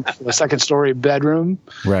 from the second story bedroom.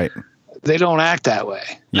 Right. They don't act that way.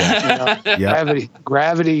 Yeah.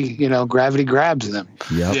 Gravity grabs them.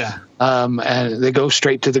 Yep. Yeah. And they go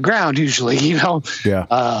straight to the ground usually,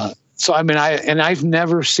 Yeah. So I mean, I've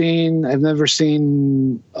never seen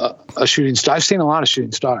a shooting star. I've seen a lot of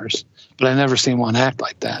shooting stars, but I've never seen one act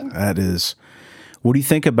like that. That is. What do you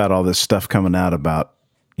think about all this stuff coming out about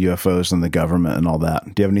UFOs and the government and all that?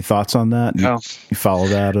 Do you have any thoughts on that? You follow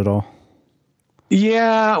that at all?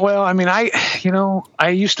 Yeah, well, I mean, I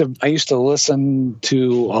used to listen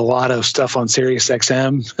to a lot of stuff on Sirius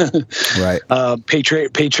XM, right?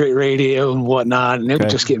 Patriot Radio and whatnot, and it would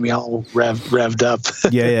just get me all revved up.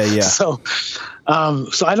 Yeah. So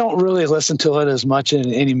I don't really listen to it as much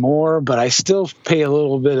anymore, but I still pay a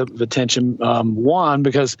little bit of attention. One,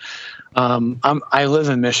 because I live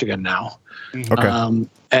in Michigan now. Okay.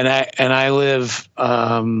 And I live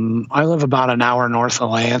about an hour north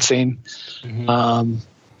of Lansing. Mm-hmm.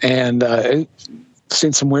 And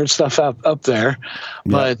seen some weird stuff up there.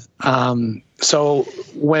 Yeah. But so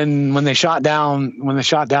when they shot down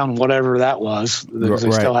whatever that was,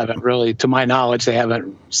 they still haven't really, to my knowledge, they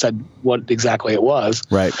haven't said what exactly it was.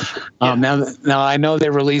 Right. Now I know they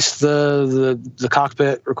released the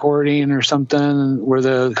cockpit recording or something where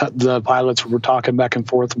the pilots were talking back and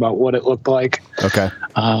forth about what it looked like. Okay.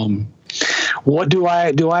 What do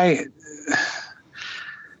I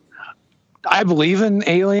believe in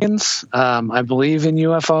aliens. I believe in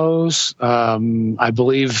UFOs.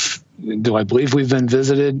 Do I believe we've been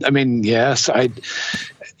visited? I mean, yes.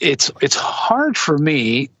 It's hard for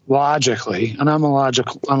me logically, and I'm a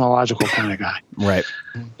logical kind of guy. Right.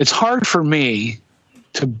 It's hard for me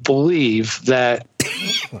to believe that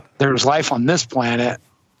there's life on this planet,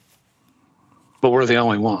 but we're the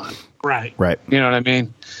only one. Right. Right. You know what I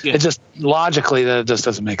mean? Yeah. It just logically that it just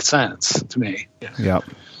doesn't make sense to me. Yep.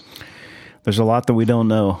 There's a lot that we don't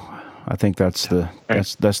know. I think that's the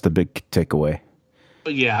big takeaway.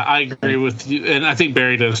 Yeah, I agree with you, and I think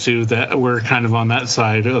Barry does too. That we're kind of on that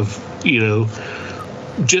side of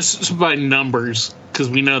just by numbers, because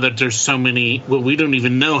we know that there's so many. Well, we don't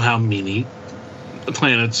even know how many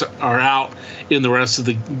planets are out in the rest of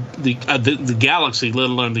the galaxy, let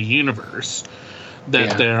alone the universe.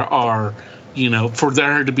 That there are, for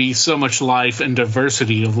there to be so much life and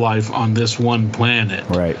diversity of life on this one planet,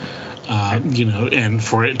 right? And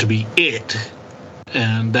for it to be it,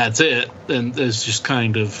 and that's it, and it's just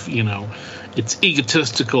kind of, it's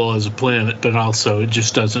egotistical as a planet, but also it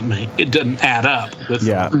just doesn't add up.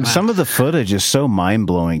 Some of the footage is so mind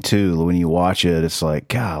blowing too. When you watch it, it's like,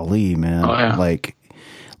 golly, man, like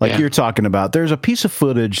you're talking about. There's a piece of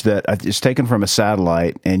footage that is taken from a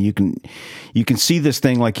satellite, and you can see this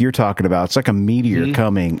thing like you're talking about. It's like a meteor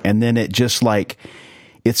coming, and then it just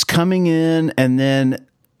it's coming in, and then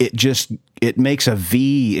it makes a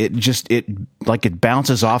V. It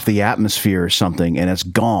bounces off the atmosphere or something, and it's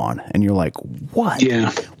gone. And you're like, what? Yeah.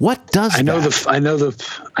 What does I know that? I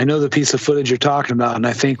know the piece of footage you're talking about, and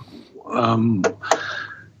I think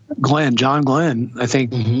John Glenn, I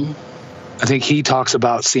think he talks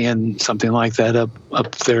about seeing something like that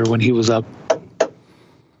up there when he was up.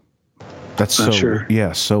 That's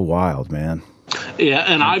so wild, man. Yeah,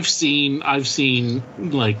 and I've seen things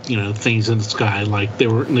in the sky they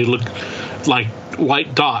looked like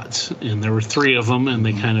white dots, and there were 3 of them, and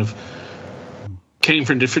they kind of came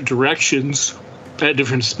from different directions at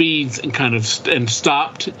different speeds, and kind of and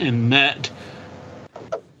stopped and met,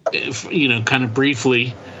 kind of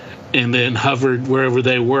briefly, and then hovered wherever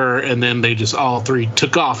they were, and then they just all 3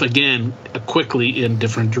 took off again quickly in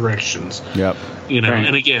different directions. Yep. Right.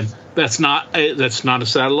 And again, that's not a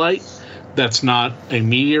satellite. That's not a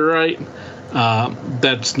meteorite.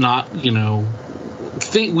 That's not, we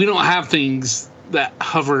don't have things that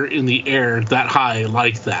hover in the air that high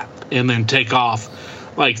like that and then take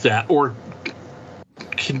off like that, or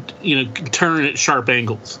can turn at sharp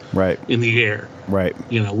angles in the air. Right.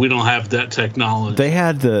 We don't have that technology. They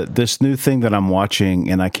had this new thing that I'm watching,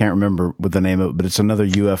 and I can't remember what the name of it, but it's another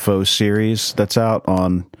UFO series that's out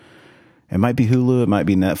on. It might be Hulu, it might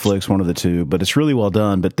be Netflix, one of the two, but it's really well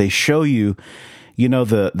done. But they show you,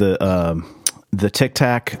 the Tic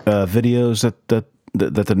Tac videos that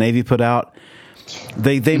the Navy put out.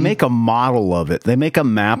 They make a model of it, they make a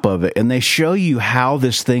map of it, and they show you how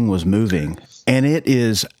this thing was moving and it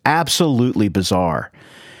is absolutely bizarre.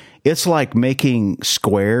 It's like making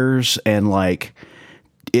squares, and like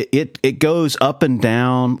it goes up and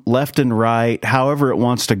down, left and right, however it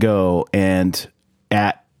wants to go, and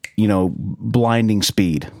at blinding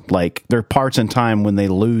speed. Like there are parts in time when they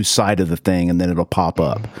lose sight of the thing, and then it'll pop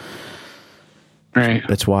up. Right.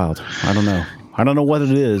 It's wild. I don't know what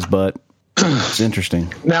it is, but it's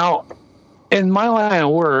interesting. Now, in my line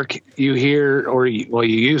of work, you hear, you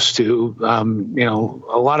used to, a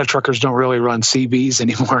lot of truckers don't really run CBs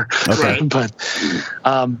anymore. Okay. But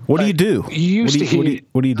what do you do? You used to hear.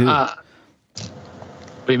 What do you do? What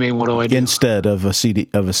do you mean? What do I do Instead of a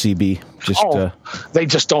CB? They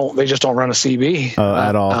just don't run a CB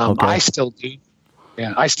at all. Okay. I still do.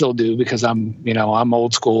 Yeah, I still do because I'm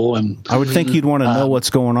old school, and I would think you'd want to know what's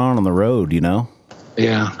going on the road. Yeah.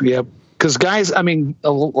 Because guys, I mean,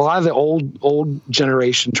 a lot of the old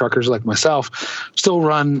generation truckers like myself still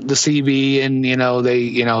run the CB, and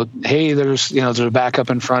hey, there's a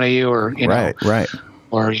backup in front of you, or right,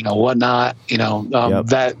 or whatnot.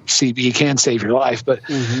 That CB can save your life. But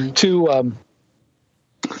to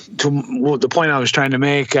the point I was trying to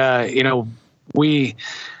make, we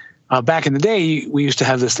back in the day we used to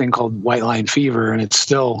have this thing called white line fever, and it's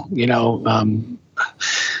still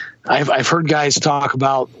I've heard guys talk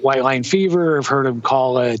about white line fever. I've heard them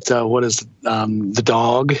call it the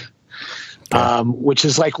dog, which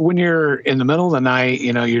is like when you're in the middle of the night.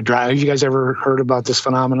 You're driving. Have you guys ever heard about this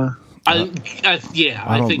phenomena? I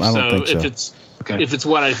think so. If it's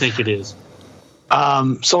what I think it is.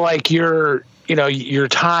 So like you're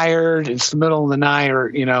tired. It's the middle of the night, or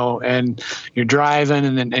and you're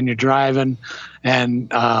driving, and you're driving,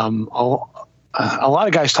 and a lot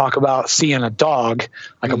of guys talk about seeing a dog,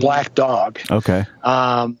 like a black dog. Okay.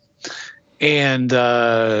 And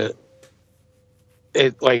it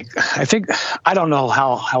I think, I don't know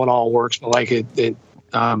how it all works, but like it to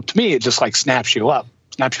me, it just like snaps you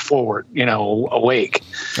forward, awake.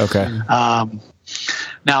 Okay. Now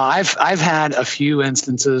I've had a few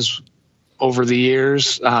instances over the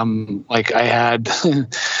years. Like I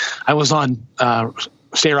was on,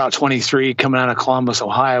 State Route 23 coming out of Columbus,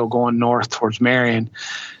 Ohio, going north towards Marion.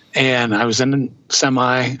 And I was in a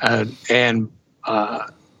semi, and I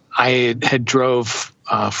had drove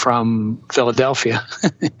from Philadelphia.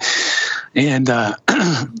 And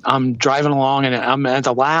I'm driving along, and I'm at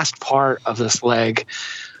the last part of this leg.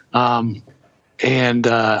 And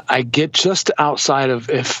I get just outside of,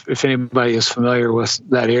 if anybody is familiar with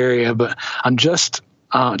that area, but I'm just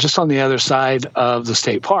on the other side of the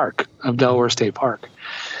state park, of Delaware State Park.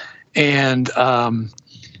 And I'm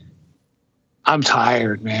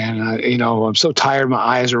tired, man. I'm so tired. My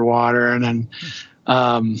eyes are watering,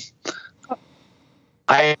 and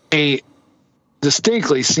I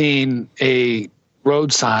distinctly seen a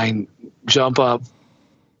road sign jump up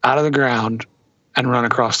out of the ground and run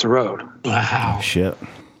across the road. Wow. Shit.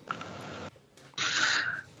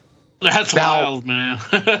 That's wild, man.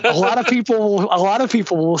 a lot of people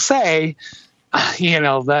will say,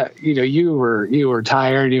 that you were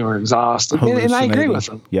tired, you were exhausted, and I agree with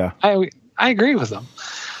them. Yeah, I agree with them.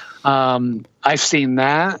 I've seen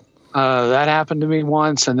that. That happened to me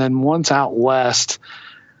once, and then once out west.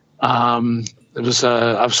 I was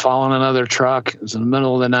following another truck. It was in the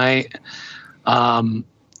middle of the night, and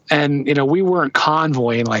we weren't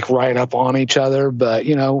convoying like right up on each other, but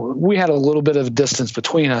we had a little bit of distance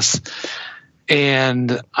between us,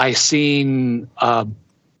 and I seen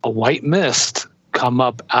a white mist come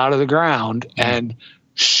up out of the ground and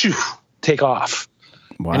shoo, take off.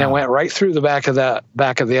 Wow. And it went right through the back of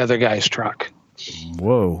the other guy's truck.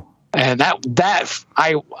 Whoa. And when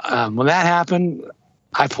that happened,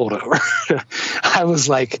 I pulled over. I was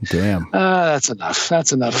like, damn, that's enough.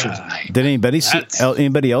 That's enough for tonight. Did anybody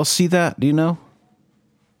else see that? Do you know?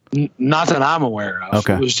 Not that I'm aware of.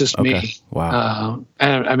 Okay. It was just me. Wow.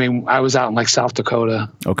 And I mean, I was out in like South Dakota.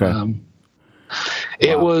 Okay.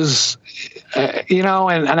 It was,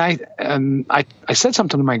 and I said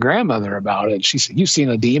something to my grandmother about it. She said, "You've seen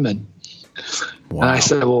a demon." Wow. And I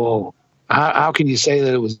said, "Well, how can you say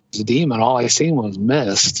that it was a demon? All I seen was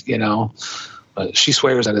mist, But she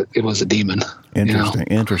swears that it was a demon. Interesting.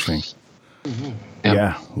 Interesting. Mm-hmm.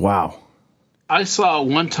 Yeah. Wow. I saw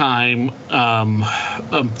one time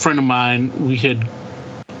a friend of mine. We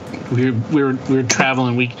were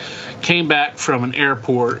traveling. We came back from an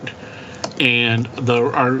airport, and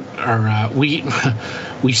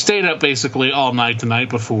we stayed up basically all night the night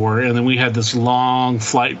before, and then we had this long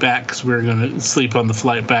flight back because we were going to sleep on the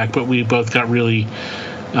flight back. But we both got really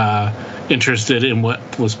interested in what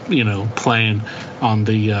was playing on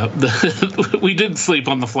the we didn't sleep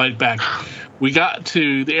on the flight back. we got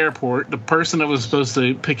to the airport. The person that was supposed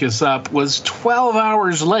to pick us up was 12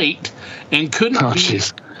 hours late and couldn't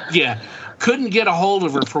get a hold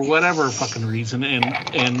of her for whatever fucking reason. And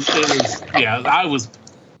it was,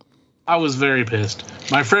 I was very pissed.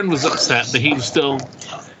 My friend was upset that he was still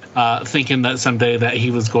thinking that someday that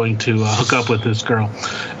he was going to hook up with this girl,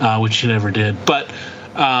 which he never did. But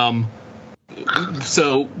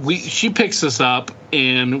so she picks us up,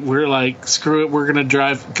 and we're like, screw it, we're gonna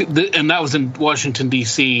drive. And that was in Washington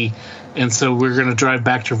D.C., and so we're gonna drive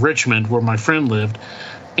back to Richmond, where my friend lived.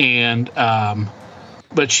 And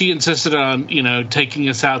but she insisted on taking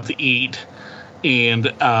us out to eat, and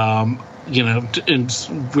and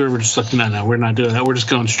we were just like, no, we're not doing that. We're just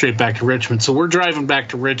going straight back to Richmond. So we're driving back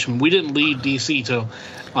to Richmond. We didn't leave D.C. till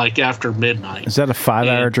like after midnight. Is that a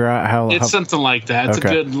 5-hour drive? It's something like that. It's a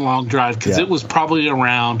good long drive because it was probably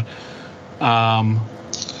around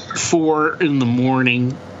 4 in the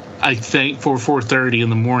morning, I think, 4:30 in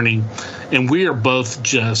the morning, and we are both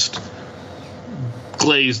just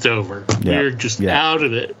glazed over. We're just out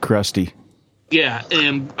of it. Crusty. Yeah,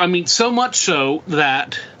 and I mean, so much so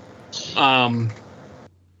that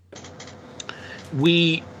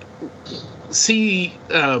we see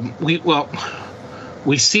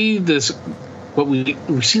we see this we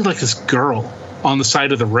see like this girl on the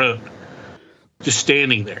side of the road just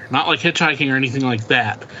standing there, not like hitchhiking or anything like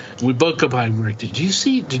that. And we both go by and we're like, did you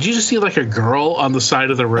just see like a girl on the side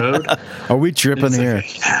of the road? Are we tripping here?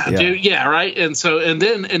 Like, dude, right. And so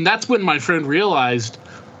and that's when my friend realized,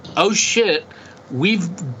 oh shit,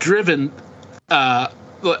 we've driven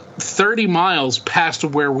 30 miles past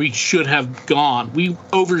where we should have gone. We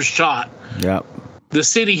overshot the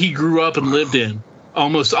city he grew up and lived in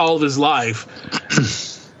almost all of his life.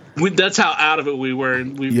 That's how out of it we were,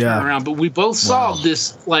 and we turned around. But we both saw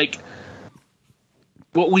this, like,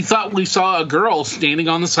 what we thought we saw a girl standing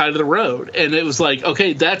on the side of the road. And it was like,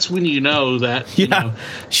 okay, that's when you know that,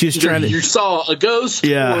 she was trying you saw a ghost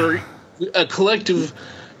or a collective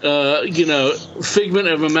figment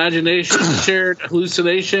of imagination, shared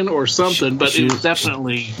hallucination or something, but it was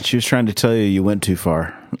definitely... She was trying to tell you went too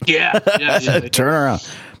far. Yeah. Turn around.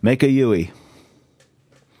 Make a Yui.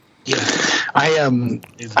 Yeah.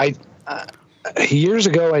 I years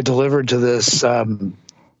ago, I delivered to this,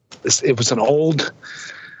 it was an old,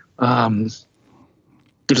 it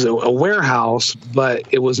was a warehouse, but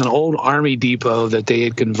it was an old Army depot that they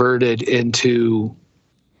had converted into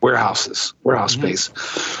warehouse space.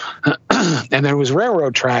 And there was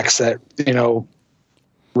railroad tracks that,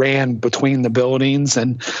 ran between the buildings,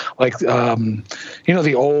 and like,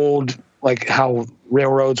 the old, like how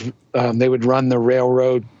railroads, they would run the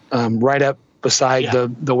railroad right up beside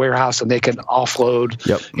the warehouse, and they can offload,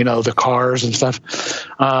 the cars and stuff.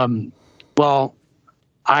 Well,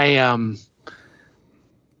 I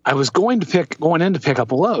was going in to pick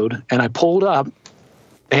up a load, and I pulled up,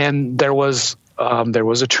 and there was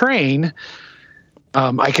a train.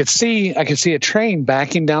 I could see a train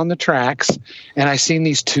backing down the tracks, and I seen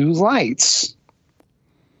these two lights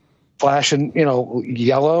flashing,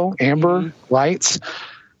 yellow, amber lights,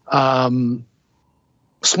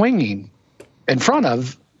 swinging in front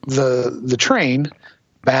of the train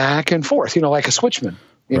back and forth, like a switchman,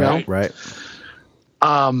 Right.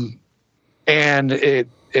 And it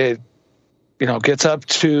gets up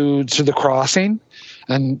to the crossing,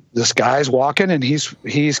 and this guy's walking, and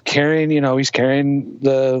he's carrying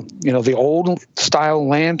the old style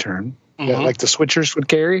lantern that like the switchers would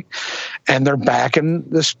carry, and they're backing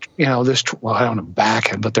this, well, I don't know,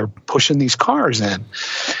 backing, but they're pushing these cars in.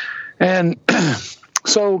 And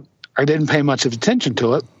so I didn't pay much of attention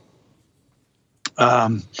to it.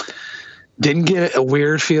 Didn't get a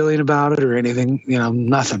weird feeling about it or anything,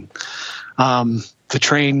 nothing. The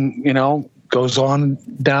train, goes on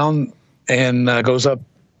down and goes up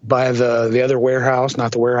by the other warehouse,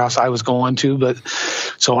 not the warehouse I was going to, but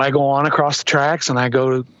so I go on across the tracks, and I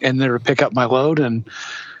go in there to pick up my load, and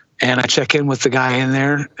I check in with the guy in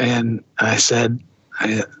there, and I said,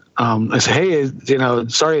 hey,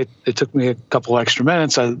 sorry, it took me a couple extra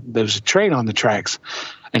minutes. There's a train on the tracks.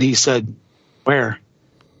 And he said, where?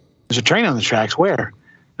 There's a train on the tracks. Where?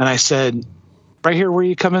 And I said, right here where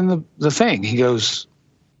you come in the thing. He goes,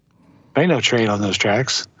 there ain't no train on those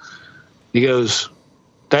tracks. He goes,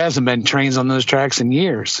 there hasn't been trains on those tracks in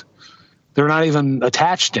years. They're not even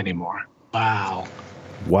attached anymore. Wow.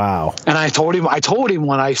 And I told him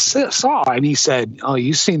what I saw, and he said, oh,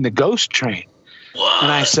 you seen the ghost train? What?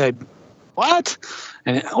 And I said, what?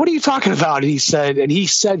 And what are you talking about? And he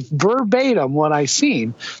said verbatim what I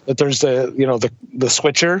seen, that there's the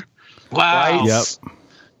switcher. Wow. Lights,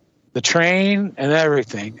 the train and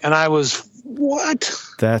everything. And I was, what?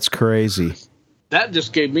 That's crazy. That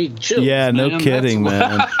just gave me chills. Yeah, no man. kidding,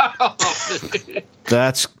 man.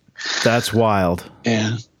 That's wild.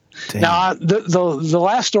 Yeah. Damn. Now, the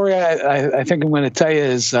last story I think I'm going to tell you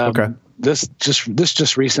is Okay. this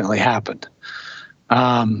just recently happened.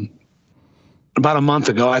 About a month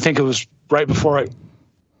ago, I think it was right before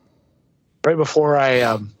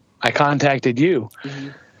I contacted you.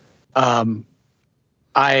 I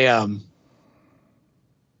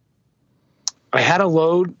had a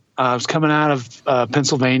load. I was coming out of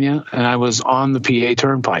Pennsylvania, and I was on the PA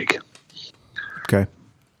Turnpike. Okay.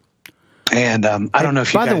 And I don't know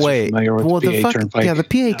if you By guys the way, are familiar with the PA Turnpike. yeah, the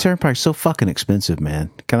PA Turnpike's so fucking expensive, man.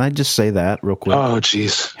 Can I just say that real quick? Oh,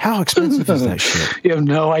 jeez. How expensive is that shit? You have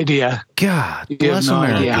no idea. God You bless have no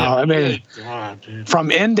America. idea how. I mean, God, dude. from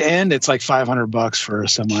end to end, it's like $500 for a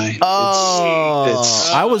semi. Oh, It's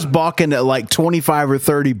I was balking at like $25 or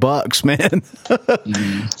 $30, man.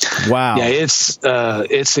 Wow. yeah,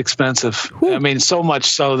 it's expensive. I mean, so much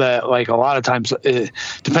so that like a lot of times,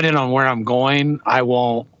 depending on where I'm going, I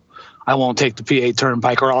won't take the PA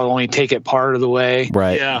Turnpike, or I'll only take it part of the way.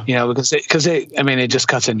 Right. Yeah. You know, because it just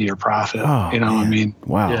cuts into your profit. Oh, you know, man. I mean,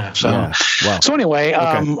 Wow. Yeah. So- Yeah. Wow. So anyway,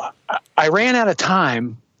 I ran out of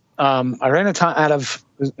time. Out of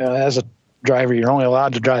as a driver, you're only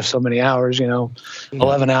allowed to drive so many hours.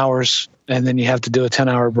 11 hours, and then you have to do a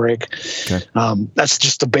 10-hour break. Okay. That's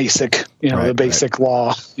just the basic, the basic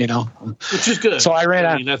law. Which is good. So I ran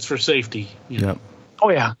out. mean, that's for safety. Yep. Oh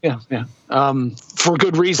yeah. For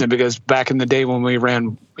good reason, because back in the day when we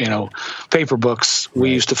ran, paper books, we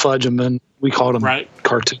used to fudge them, and we called them Right.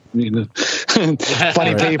 cartoon,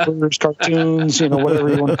 funny papers, cartoons,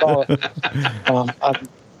 whatever you want to call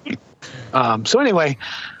it. So anyway,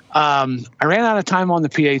 I ran out of time on the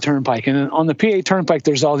PA Turnpike, and on the PA Turnpike,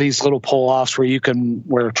 there's all these little pull-offs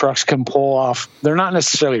where trucks can pull off. They're not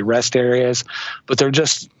necessarily rest areas, but they're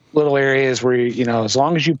just little areas where as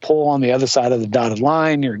long as you pull on the other side of the dotted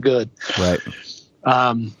line, you're good. Right.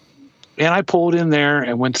 And I pulled in there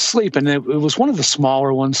and went to sleep, and it was one of the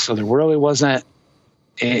smaller ones, so there really wasn't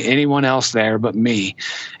anyone else there but me.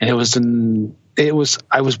 And I was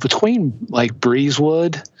between like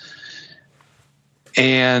Breezewood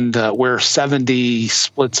and where 70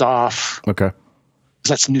 splits off. Okay.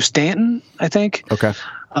 That's New Stanton, I think. Okay.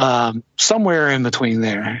 Somewhere in between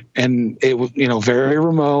there, and it was very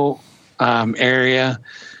remote area.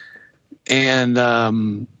 And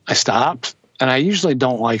I stopped, and I usually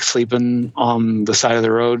don't like sleeping on the side of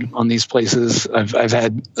the road on these places. I've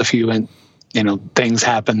had a few things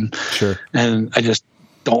happen. Sure. And I just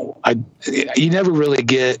don't. You never really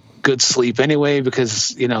get good sleep anyway,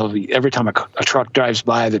 because every time a truck drives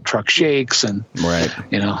by, the truck shakes and Right.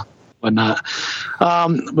 whatnot.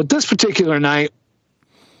 But this particular night,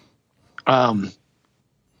 went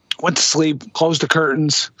to sleep, closed the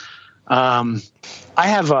curtains. I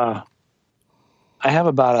have about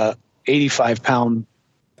a 85-pound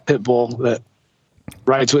pit bull that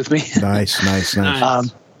rides with me. Nice.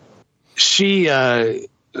 She's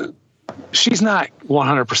not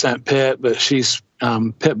 100% pit, but she's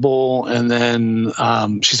pit bull, and then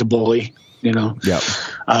she's a bully. Yep.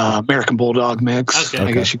 American Bulldog mix. Okay.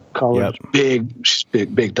 I guess you could call her. Yep. She's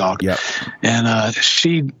big dog. Yep. And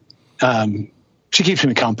she keeps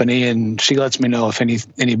me company, and she lets me know if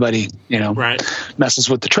anybody Right. messes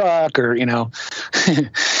with the truck, or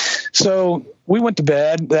So we went to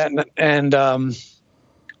bed and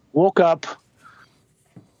woke up,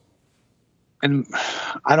 and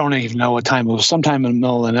I don't even know what time it was. Sometime in the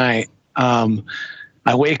middle of the night.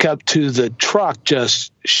 I wake up to the truck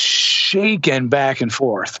just shaking back and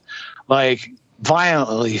forth, like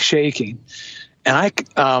violently shaking. And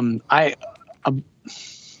I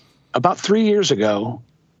about 3 years ago,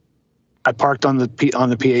 I parked on the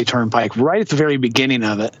PA Turnpike right at the very beginning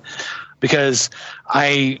of it, because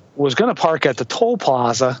I was going to park at the toll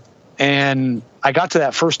plaza, and I got to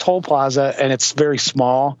that first toll plaza, and it's very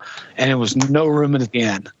small, and it was no room at the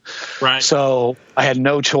end. Right. So I had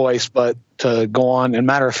no choice but to go on. And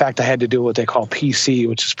matter of fact, I had to do what they call PC,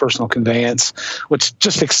 which is personal conveyance, which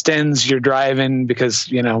just extends your driving because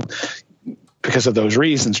of those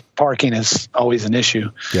reasons. Parking is always an issue.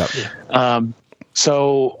 Yep.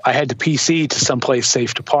 So I had to PC to someplace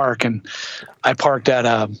safe to park, and I parked at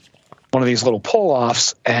one of these little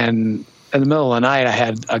pull-offs, and in the middle of the night, I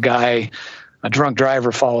had a drunk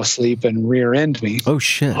driver, fall asleep and rear end me. Oh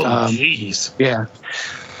shit. Jeez. Yeah.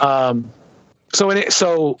 So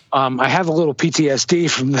I have a little PTSD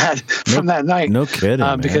from that night. No kidding.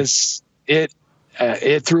 Man. Because it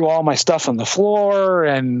threw all my stuff on the floor,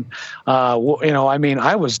 and I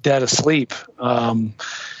was dead asleep.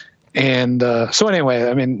 And so anyway,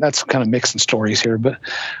 I mean, that's kind of mixing stories here. But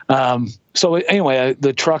so anyway,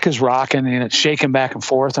 the truck is rocking and it's shaking back and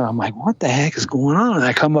forth. And I'm like, what the heck is going on? And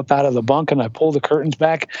I come up out of the bunk and I pull the curtains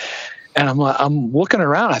back. And I'm looking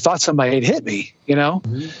around. I thought somebody had hit me, you know?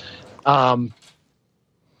 Mm-hmm.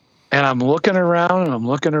 And I'm looking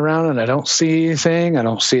around and I don't see anything. I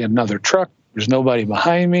don't see another truck. There's nobody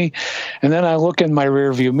behind me. And then I look in my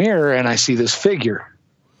rearview mirror and I see this figure.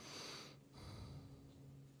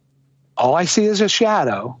 All I see is a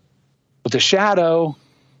shadow, but the shadow,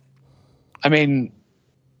 I mean,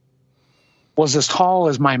 was as tall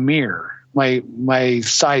as my mirror, my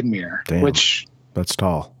side mirror. Damn, which that's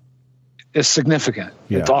tall. Is significant.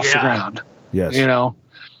 Yeah. It's off the ground. Yes. You know,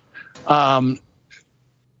 I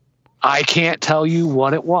can't tell you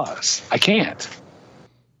what it was. I can't.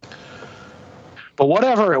 But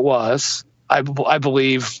whatever it was, I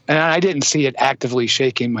believe, and I didn't see it actively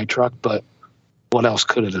shaking my truck, but what else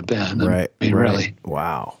could it have been? Right. I mean, right. Really.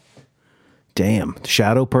 Wow. Damn.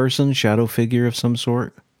 Shadow person, shadow figure of some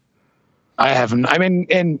sort? I haven't. I mean,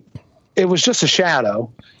 and it was just a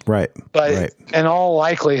shadow. Right. But right. in all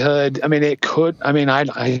likelihood, I mean, it could, I mean,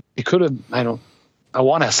 it could have, I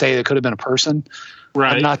want to say it could have been a person.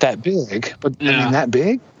 Right. I'm not that big, but yeah. I mean, that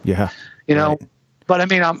big? Yeah. You know, but I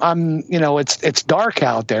mean, I'm, you know, it's dark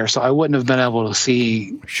out there, so I wouldn't have been able to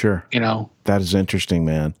see. Sure. You know, that is interesting,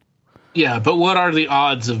 man. Yeah, but what are the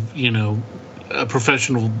odds of, you know, a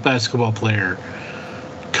professional basketball player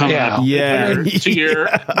coming up to your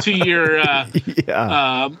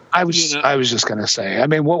I was just gonna say, I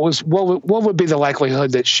mean, what would be the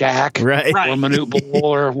likelihood that Shaq right. or Manute Bol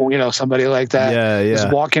or, you know, somebody like that is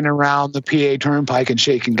walking around the PA Turnpike and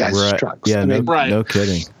shaking guys' trucks? Yeah, I mean, no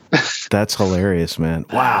kidding. That's hilarious, man.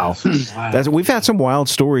 Wow. We've had some wild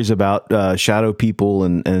stories about shadow people,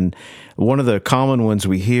 and one of the common ones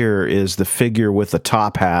we hear is the figure with the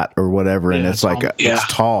top hat or whatever, and it's like it's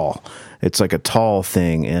tall. It's like a tall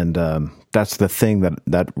thing, and that's the thing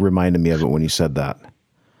that reminded me of it when you said that.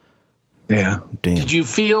 Yeah. Damn. Did you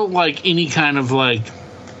feel like any kind of like,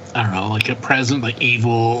 I don't know, like a present, like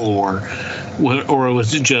evil, or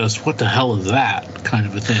was it just what the hell is that kind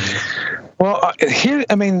of a thing? Well, here,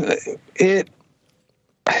 I mean,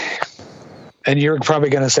 and you're probably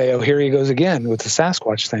going to say, oh, here he goes again with the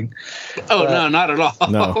Sasquatch thing. Oh, no, not at all.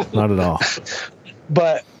 No, not at all.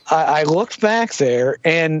 But I looked back there,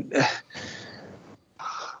 and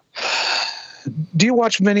do you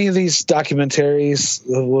watch many of these documentaries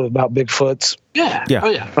about Bigfoots? Yeah. Yeah. Oh,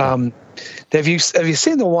 yeah. Have you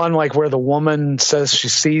seen the one like where the woman says she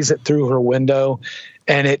sees it through her window,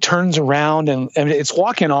 and it turns around and it's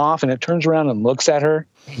walking off, and it turns around and looks at her?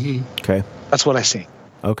 Mm-hmm. Okay, that's what I see.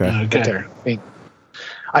 Okay, right there. I mean,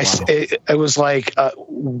 it was like,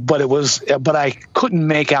 but I couldn't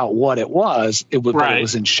make out what it was. It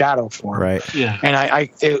was in shadow form, right? Yeah, and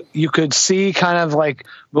you could see kind of like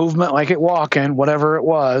movement, like it walking, whatever it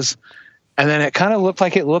was, and then it kind of looked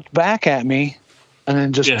like it looked back at me, and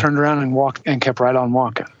then just turned around and walked and kept right on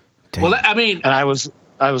walking. Damn. Well, I mean, and I was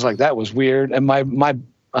like, that was weird. And my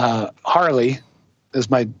Harley is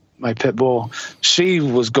my pit bull. She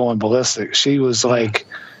was going ballistic. She was like,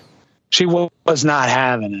 she was not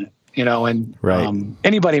having it, you know. And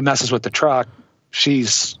anybody messes with the truck,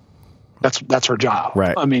 that's her job.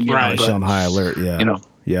 Right. I mean, she's on high alert. Yeah. You know.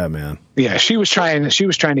 Yeah, man. Yeah, she was trying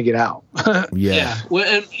to get out. Yeah. Well,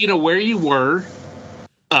 and you know where you were,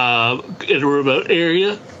 in a remote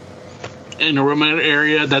area.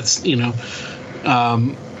 That's, you know,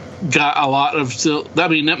 got a lot of still. I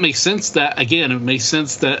mean, that makes sense. That again, it makes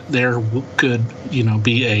sense that there could, you know,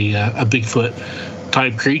 be a Bigfoot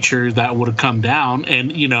type creature that would have come down,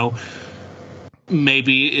 and you know,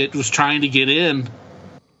 maybe it was trying to get in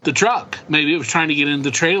the truck. Maybe it was trying to get in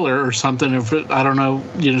the trailer or something. I don't know,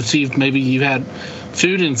 you know, see if maybe you had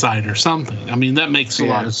food inside or something. I mean, that makes a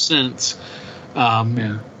lot of sense.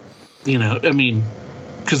 You know, I mean,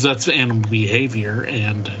 because that's animal behavior.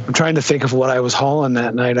 And I'm trying to think of what I was hauling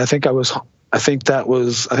that night. I think I was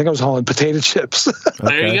hauling potato chips.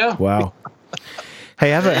 There you go. Wow.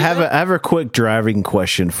 Hey, I have a quick driving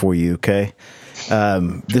question for you. Okay.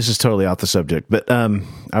 This is totally off the subject, but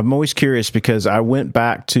I'm always curious because I went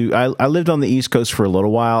back to I lived on the East Coast for a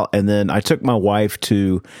little while, and then I took my wife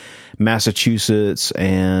to Massachusetts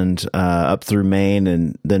and up through Maine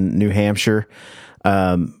and then New Hampshire.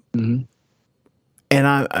 And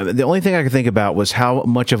the only thing I could think about was how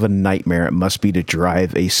much of a nightmare it must be to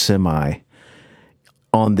drive a semi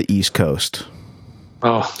on the East Coast.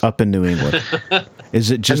 Oh, up in New England. Is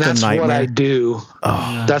it just a nightmare? That's what I do.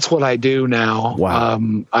 Oh. That's what I do now. Wow.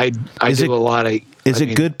 I do a lot of. Is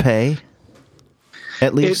it good pay?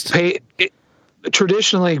 At least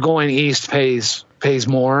traditionally going east pays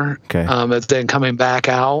more. Okay. But then coming back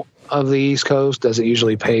out of the East Coast doesn't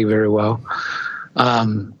usually pay very well.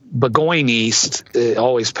 But going east, it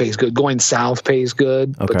always pays good. Going south pays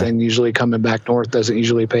good, Okay. but then usually coming back north doesn't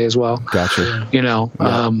usually pay as well. Gotcha. You know.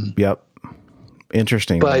 Yep.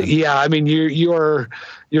 Interesting. But man. yeah, I mean, you're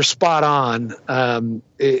spot on.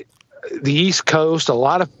 The East Coast, a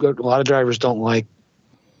lot of drivers don't like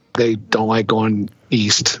going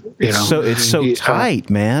east. You know, it's so tight,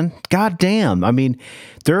 man. God damn. I mean,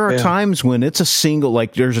 there are times when it's a single,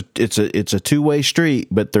 like it's a two-way street,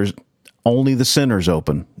 but there's only the center's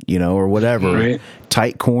open, you know, or whatever. Right.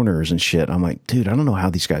 Tight corners and shit. I'm like, dude, I don't know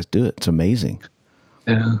how these guys do it. It's amazing.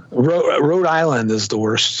 Yeah. Rhode Island is the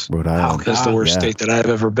worst. Rhode Island is the worst state that I've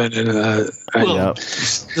ever been in.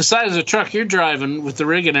 The size of the truck you're driving with the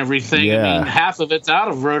rig and everything, I mean, half of it's out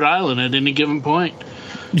of Rhode Island at any given point.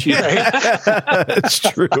 Yeah, it's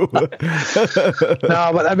true. No,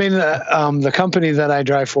 but I mean, the company that I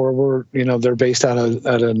drive for, they're based out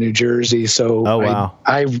of New Jersey. So wow.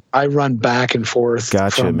 I run back and forth.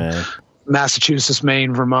 Gotcha, from man. Massachusetts,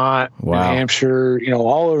 Maine, Vermont, New Hampshire,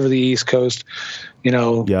 all over the East Coast.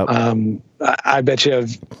 Yep. I bet you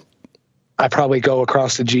I probably go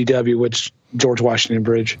across the GW, which George Washington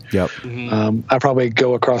Bridge. Yep. I probably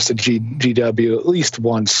go across the GW at least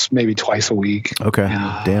once, maybe twice a week. Okay.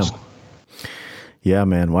 Damn. Yeah,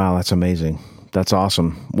 man. Wow. That's amazing. That's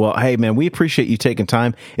awesome. Well, hey, man, we appreciate you taking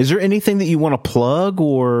time. Is there anything that you want to plug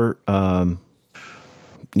or, I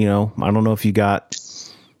don't know if you got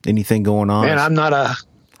anything going on? Man, I'm not a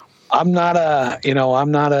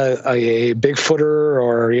Bigfooter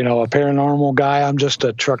or, a paranormal guy. I'm just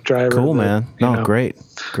a truck driver. Cool, man. No, great.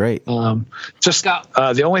 The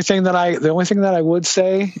only thing that I would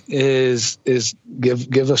say is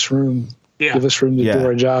give us room. Yeah. Give us room to do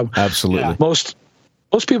our job. Absolutely. Yeah. Most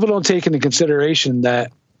people don't take into consideration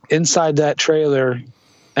that inside that trailer,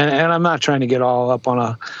 and I'm not trying to get all up on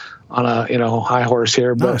a high horse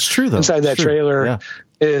here, but it's true though. Inside that trailer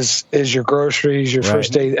is your groceries, your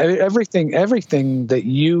first aid, everything that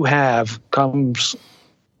you have comes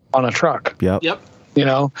on a truck. Yep.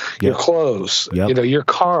 Your clothes, your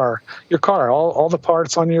car, all the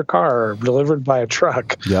parts on your car are delivered by a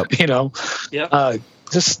truck. Yep. And I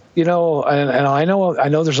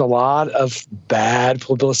know there's a lot of bad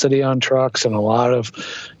publicity on trucks and a lot of,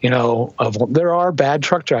 there are bad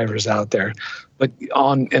truck drivers out there, but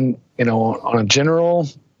from a general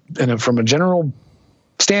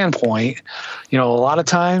standpoint, a lot of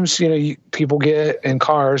times, people get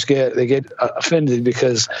offended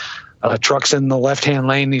because a truck's in the left-hand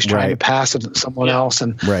lane. He's trying to pass someone else,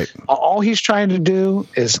 and all he's trying to do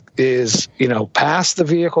is pass the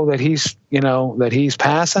vehicle that he's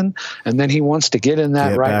passing, and then he wants to get in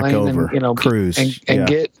that right lane over. And cruise and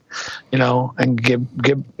get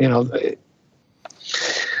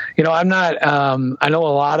I'm not. I know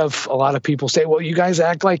a lot of people say, "Well, you guys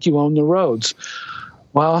act like you own the roads."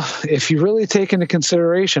 Well, if you really take into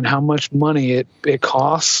consideration how much money it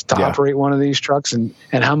costs to operate one of these trucks and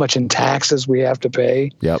how much in taxes we have to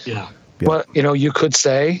pay. Yep. Yeah. But you could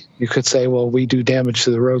say, well, we do damage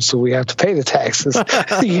to the road, so we have to pay the taxes.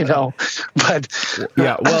 But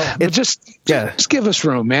just give us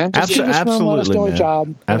room, man. Just give us room, let us do our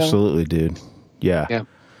job. Absolutely, dude. Yeah. Yeah.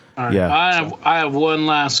 All right. Yeah. I have one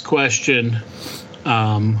last question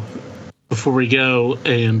before we go,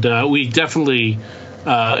 and we definitely.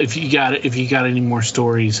 If you got any more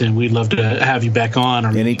stories, and we'd love to have you back on,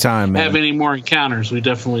 or anytime, man. Have any more encounters, we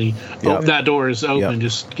definitely hope that door is open.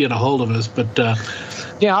 Just get a hold of us. But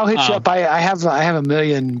I'll hit you up. I have a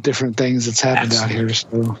million different things that's happened out here.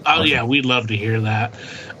 So. Yeah, we'd love to hear that.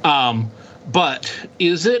 But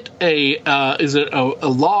is it a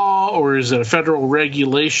law or is it a federal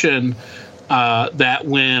regulation that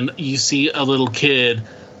when you see a little kid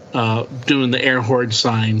doing the air horn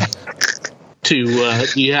sign?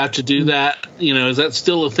 You have to do that? Is that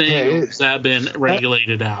still a thing? Or has that been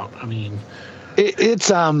regulated out? I mean, it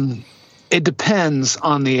depends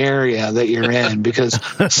on the area that you're in, because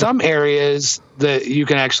some areas that you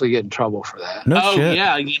can actually get in trouble for that. Shit.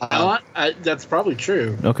 Yeah, you know what? That's probably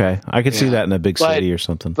true. Okay, I could see that in a big city or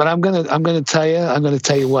something. But I'm gonna tell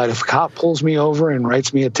you what. If a cop pulls me over and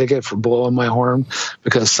writes me a ticket for blowing my horn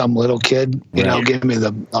because some little kid, gave me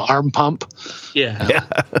the arm pump. Yeah.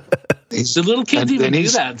 The little kids even do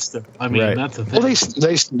that stuff. I mean, that's the thing. Well,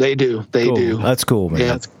 they do. They do. That's cool, man. Yeah.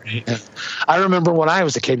 That's great. Yeah. I remember when I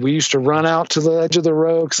was a kid, we used to run out to the edge of the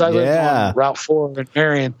road because I lived on Route 4 in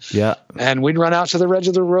Marion. Yeah. And we'd run out to the edge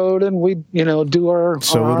of the road and we'd, do our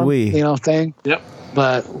would we. thing. Yep.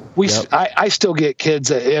 But I still get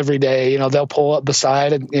kids every day, they'll pull up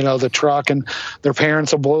beside, the truck, and their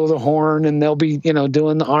parents will blow the horn, and they'll be,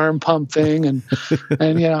 doing the arm pump thing. And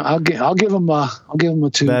I'll give them a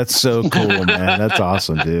two. That's so cool, man. That's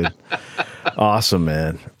awesome, dude. Awesome,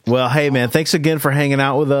 man. Well, hey, man, thanks again for hanging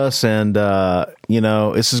out with us. And,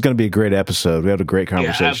 this is going to be a great episode. We had a great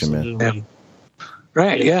conversation, man. Yeah.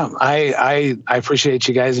 Right. Yeah. I appreciate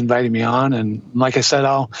you guys inviting me on. And like I said,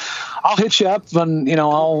 I'll hit you up and,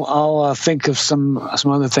 I'll think of some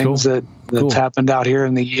other things that's happened out here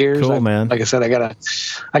in the years. Cool, man. Like I said, I got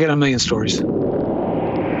a million stories.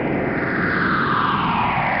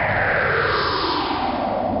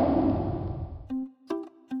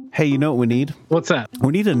 Hey, you know what we need? What's that?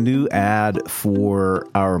 We need a new ad for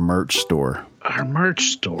our merch store. Our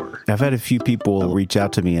merch store. I've had a few people reach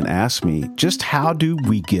out to me and ask me, just how do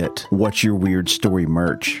we get What's Your Weird Story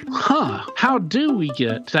merch? How do we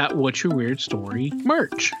get that What's Your Weird Story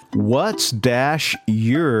merch? What's dash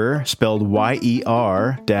your, spelled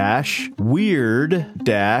Y-E-R, dash weird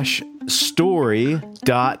dash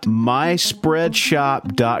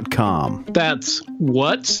story.myspreadshop.com. That's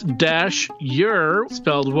what's dash your,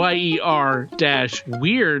 spelled Y-E-R dash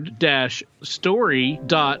weird dash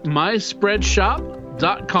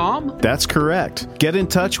story.myspreadshop.com. That's correct. Get in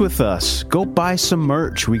touch with us. Go buy some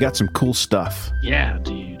merch. We got some cool stuff. Yeah,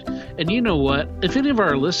 dude. And you know what? If any of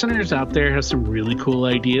our listeners out there has some really cool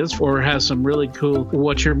ideas or has some really cool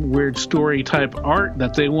What's Your Weird Story type art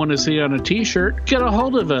that they want to see on a t-shirt, get a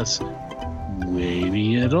hold of us.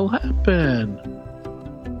 Maybe it'll happen.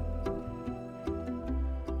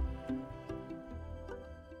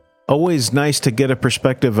 Always nice to get a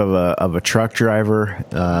perspective of a truck driver.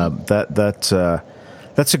 That's a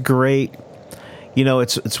great,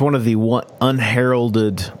 it's one of the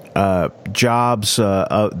unheralded jobs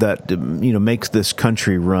that makes this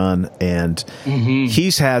country run, and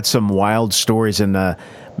he's had some wild stories. And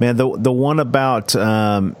man, the one about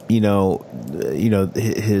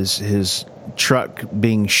his truck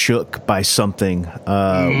being shook by something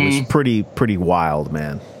was pretty wild,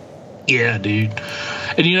 man. Yeah, dude.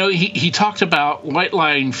 And he talked about white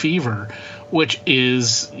line fever, which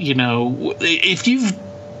is if you've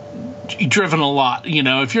driven a lot,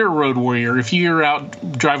 if you're a road warrior, if you're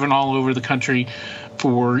out driving all over the country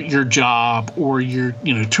for your job, or you're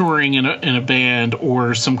touring in a band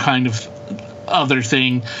or some kind of other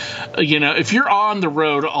thing, if you're on the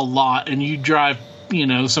road a lot and you drive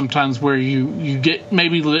sometimes where you get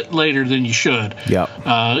maybe later than you should,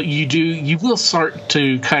 you will start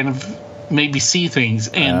to kind of maybe see things,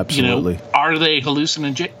 and absolutely. Are they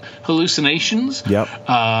hallucinations? Yep.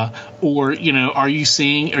 Or are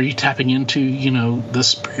you tapping into the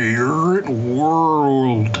spirit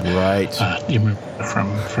world? Right. You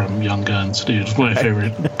remember from Young Guns, dude? It's my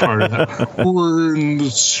favorite part of that. We're in the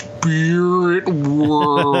spirit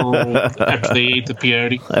world. After they ate the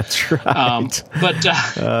peyote. That's right.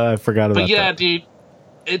 I forgot about that. But yeah, dude.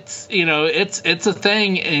 It's it's a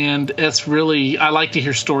thing, and it's really, I like to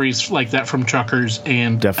hear stories like that from truckers,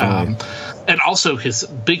 and definitely, and also his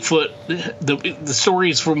Bigfoot, the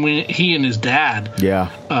stories from when he and his dad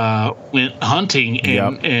went hunting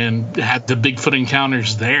and had the Bigfoot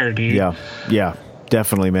encounters there, dude. Yeah,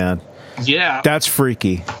 definitely, man. Yeah, that's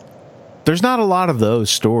freaky. There's not a lot of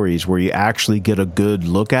those stories where you actually get a good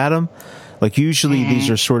look at them. Like usually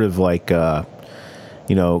these are sort of like kind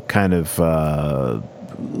of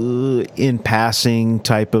in passing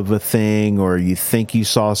type of a thing, or you think you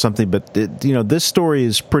saw something, but this story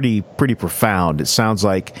is pretty profound. It sounds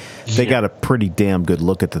like they got a pretty damn good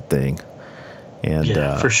look at the thing, and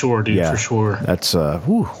for sure, dude, for sure. That's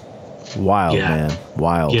wild, man,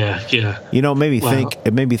 wild. Yeah.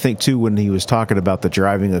 It made me think too when he was talking about the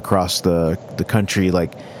driving across the country,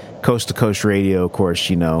 like coast to coast radio, of course,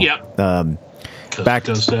 back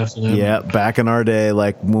in our day,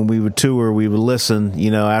 like when we would tour, we would listen,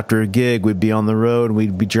 after a gig, we'd be on the road,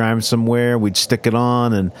 we'd be driving somewhere, we'd stick it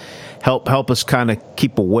on and help us kind of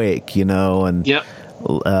keep awake, and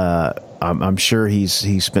I'm sure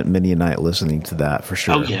he's spent many a night listening to that, for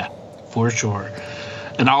sure. Oh yeah, for sure.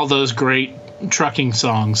 And all those great trucking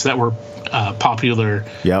songs that were popular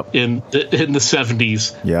in the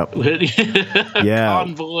 70s.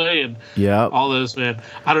 Convoy and all those, man.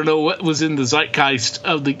 I don't know what was in the zeitgeist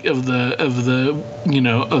of the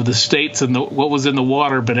states and what was in the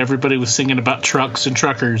water, but everybody was singing about trucks and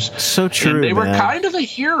truckers. So true. And they were kind of a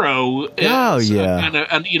hero.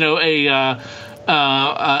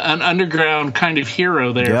 An underground kind of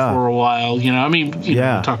hero there for a while. We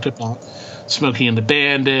talked about Smokey and the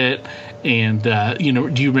Bandit. And, do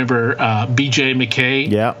you remember B.J. McKay?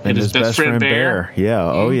 Yeah, and his best friend Bear. Yeah,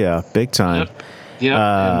 oh yeah, big time. Yep.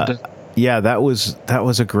 Yeah. Yeah, that was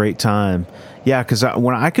a great time. Yeah, because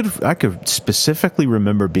when I could specifically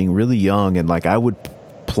remember being really young and like I would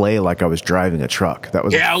play like I was driving a truck. That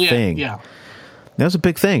was a thing. Yeah. That was a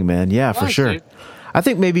big thing, man. Yeah, for sure. Dude. I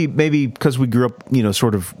think maybe because we grew up,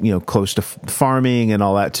 sort of, close to farming and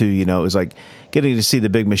all that too. It was like getting to see the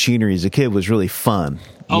big machinery as a kid was really fun.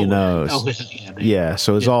 Yeah.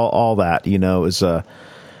 So it's all that. It was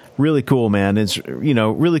really cool, man. It's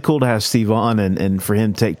really cool to have Steve on and for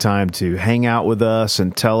him to take time to hang out with us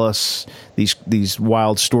and tell us these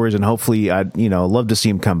wild stories. And hopefully, I'd love to see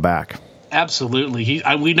him come back. Absolutely.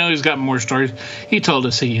 We know he's got more stories. He told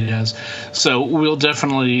us he has. So we'll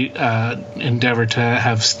definitely endeavor to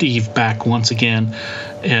have Steve back once again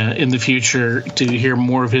in the future to hear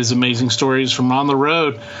more of his amazing stories from on the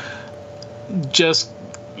road. Just,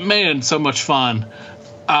 man, so much fun.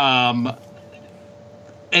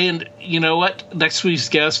 And you know what? Next week's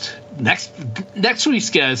guest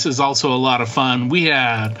is also a lot of fun. We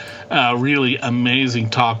had a really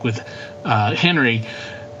amazing talk with Henry,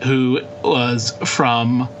 who was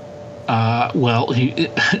from,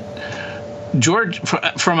 George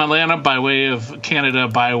from Atlanta by way of Canada,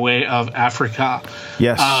 by way of Africa.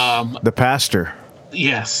 Yes, the pastor.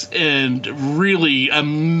 Yes, and really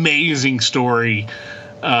amazing story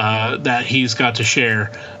that he's got to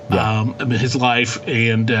share. His life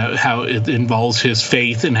and how it involves his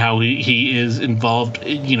faith and how he is involved.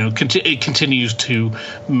 It continues to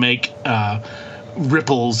make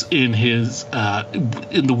ripples in his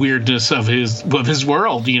in the weirdness of his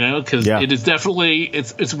world, because it is definitely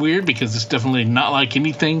it's weird because it's definitely not like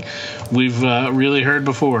anything we've really heard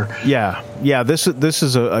before. This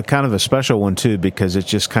is a kind of a special one too, because it's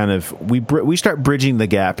just kind of we start bridging the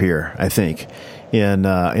gap here, I think, in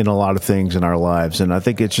a lot of things in our lives, and I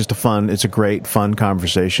think it's just it's a great fun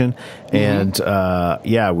conversation. And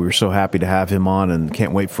we were so happy to have him on, and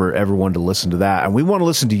can't wait for everyone to listen to that. And we want to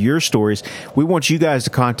listen to your stories. We want you guys to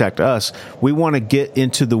contact us. We want to get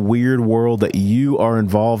into the weird world that you are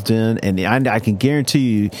involved in, and I can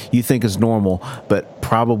guarantee you think is normal, but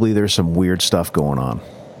probably there's some weird stuff going on.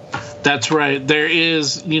 That's right. There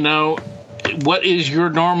is, what is your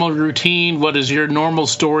normal routine? What is your normal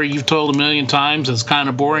story you've told a million times? It's kind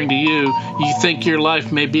of boring to you. You think your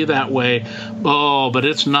life may be that way. Oh, but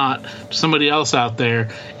it's not. Somebody else out there,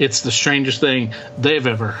 it's the strangest thing they've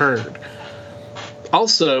ever heard.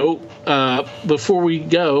 Also, before we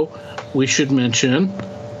go, we should mention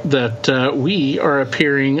that we are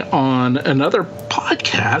appearing on another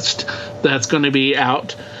podcast that's going to be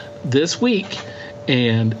out this week.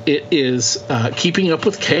 And it is Keeping Up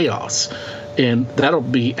with Chaos, and that'll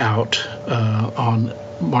be out on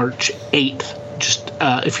March 8th. Just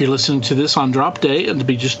if you're listening to this on drop day, it'll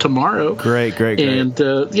be just tomorrow. Great. And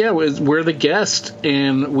we're the guest,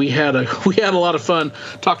 and we had a lot of fun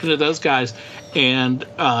talking to those guys. And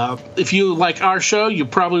if you like our show, you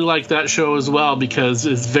probably like that show as well, because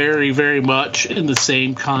it's very, very much in the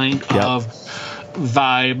same kind of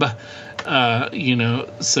vibe.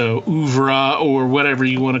 So oeuvre or whatever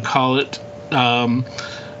you want to call it.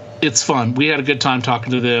 It's fun. We had a good time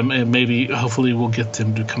talking to them, and hopefully we'll get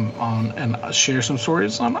them to come on and share some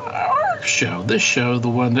stories on our show. This show, the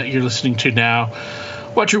one that you're listening to now,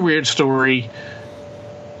 What's Your Weird Story?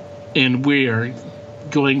 And we are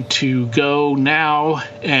going to go now,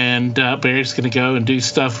 and Barry's going to go and do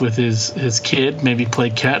stuff with his kid, maybe play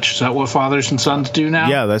catch. Is that what fathers and sons do now?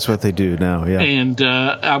 Yeah, that's what they do now. Yeah. And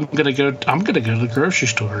I'm gonna go to the grocery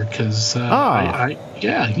store because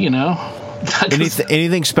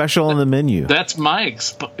anything special on the menu. That's my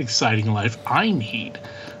exciting life. I need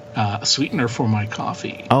a sweetener for my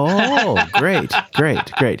coffee. Oh, great.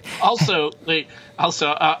 I'll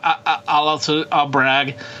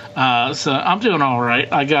brag. So I'm doing all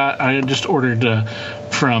right. I just ordered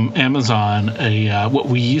from Amazon a what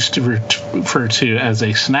we used to refer to as a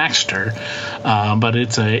snackster, but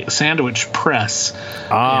it's a sandwich press.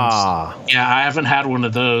 Ah, and, I haven't had one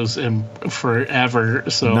of those in forever.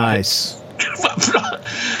 So nice.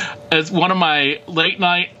 It's one of my late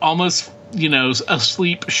night, almost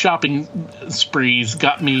asleep shopping sprees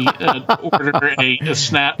got me order a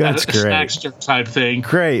snackster type thing.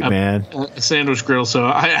 Great, man. A sandwich grill. So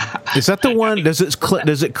is that the one? Does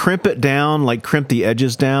it crimp it down, like crimp the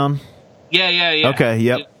edges down? Yeah. Okay.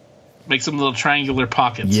 Yep. Make some little triangular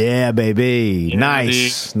pockets. Yeah, baby. Yeah,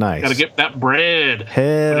 nice. Gotta get that bread.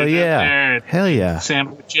 Hell yeah.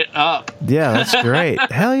 Sandwich it up. Yeah, that's great.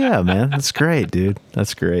 Hell yeah, man. That's great, dude.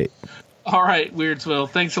 That's great. All right, Weirdsville,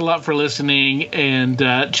 thanks a lot for listening, and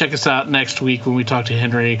check us out next week when we talk to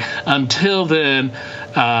Henry. Until then,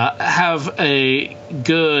 have a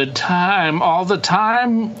good time all the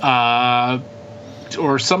time.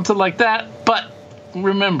 or something like that. But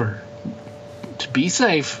remember to be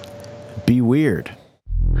safe. Be weird.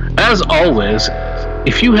 As always,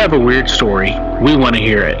 if you have a weird story, we want to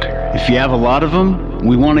hear it. If you have a lot of them,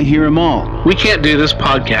 we want to hear them all. We can't do this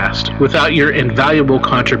podcast without your invaluable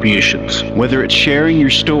contributions. Whether it's sharing your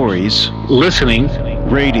stories, listening,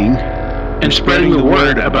 rating, and spreading the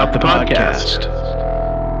word about the podcast.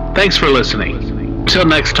 Thanks for listening. Till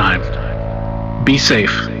next time, be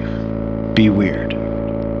safe. Be weird.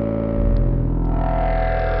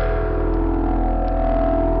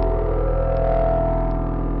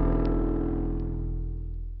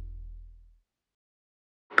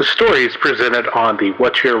 The stories presented on the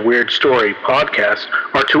What's Your Weird Story podcast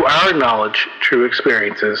are, to our knowledge, true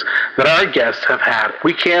experiences that our guests have had.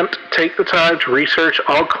 We can't take the time to research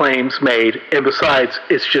all claims made, and besides,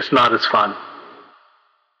 it's just not as fun.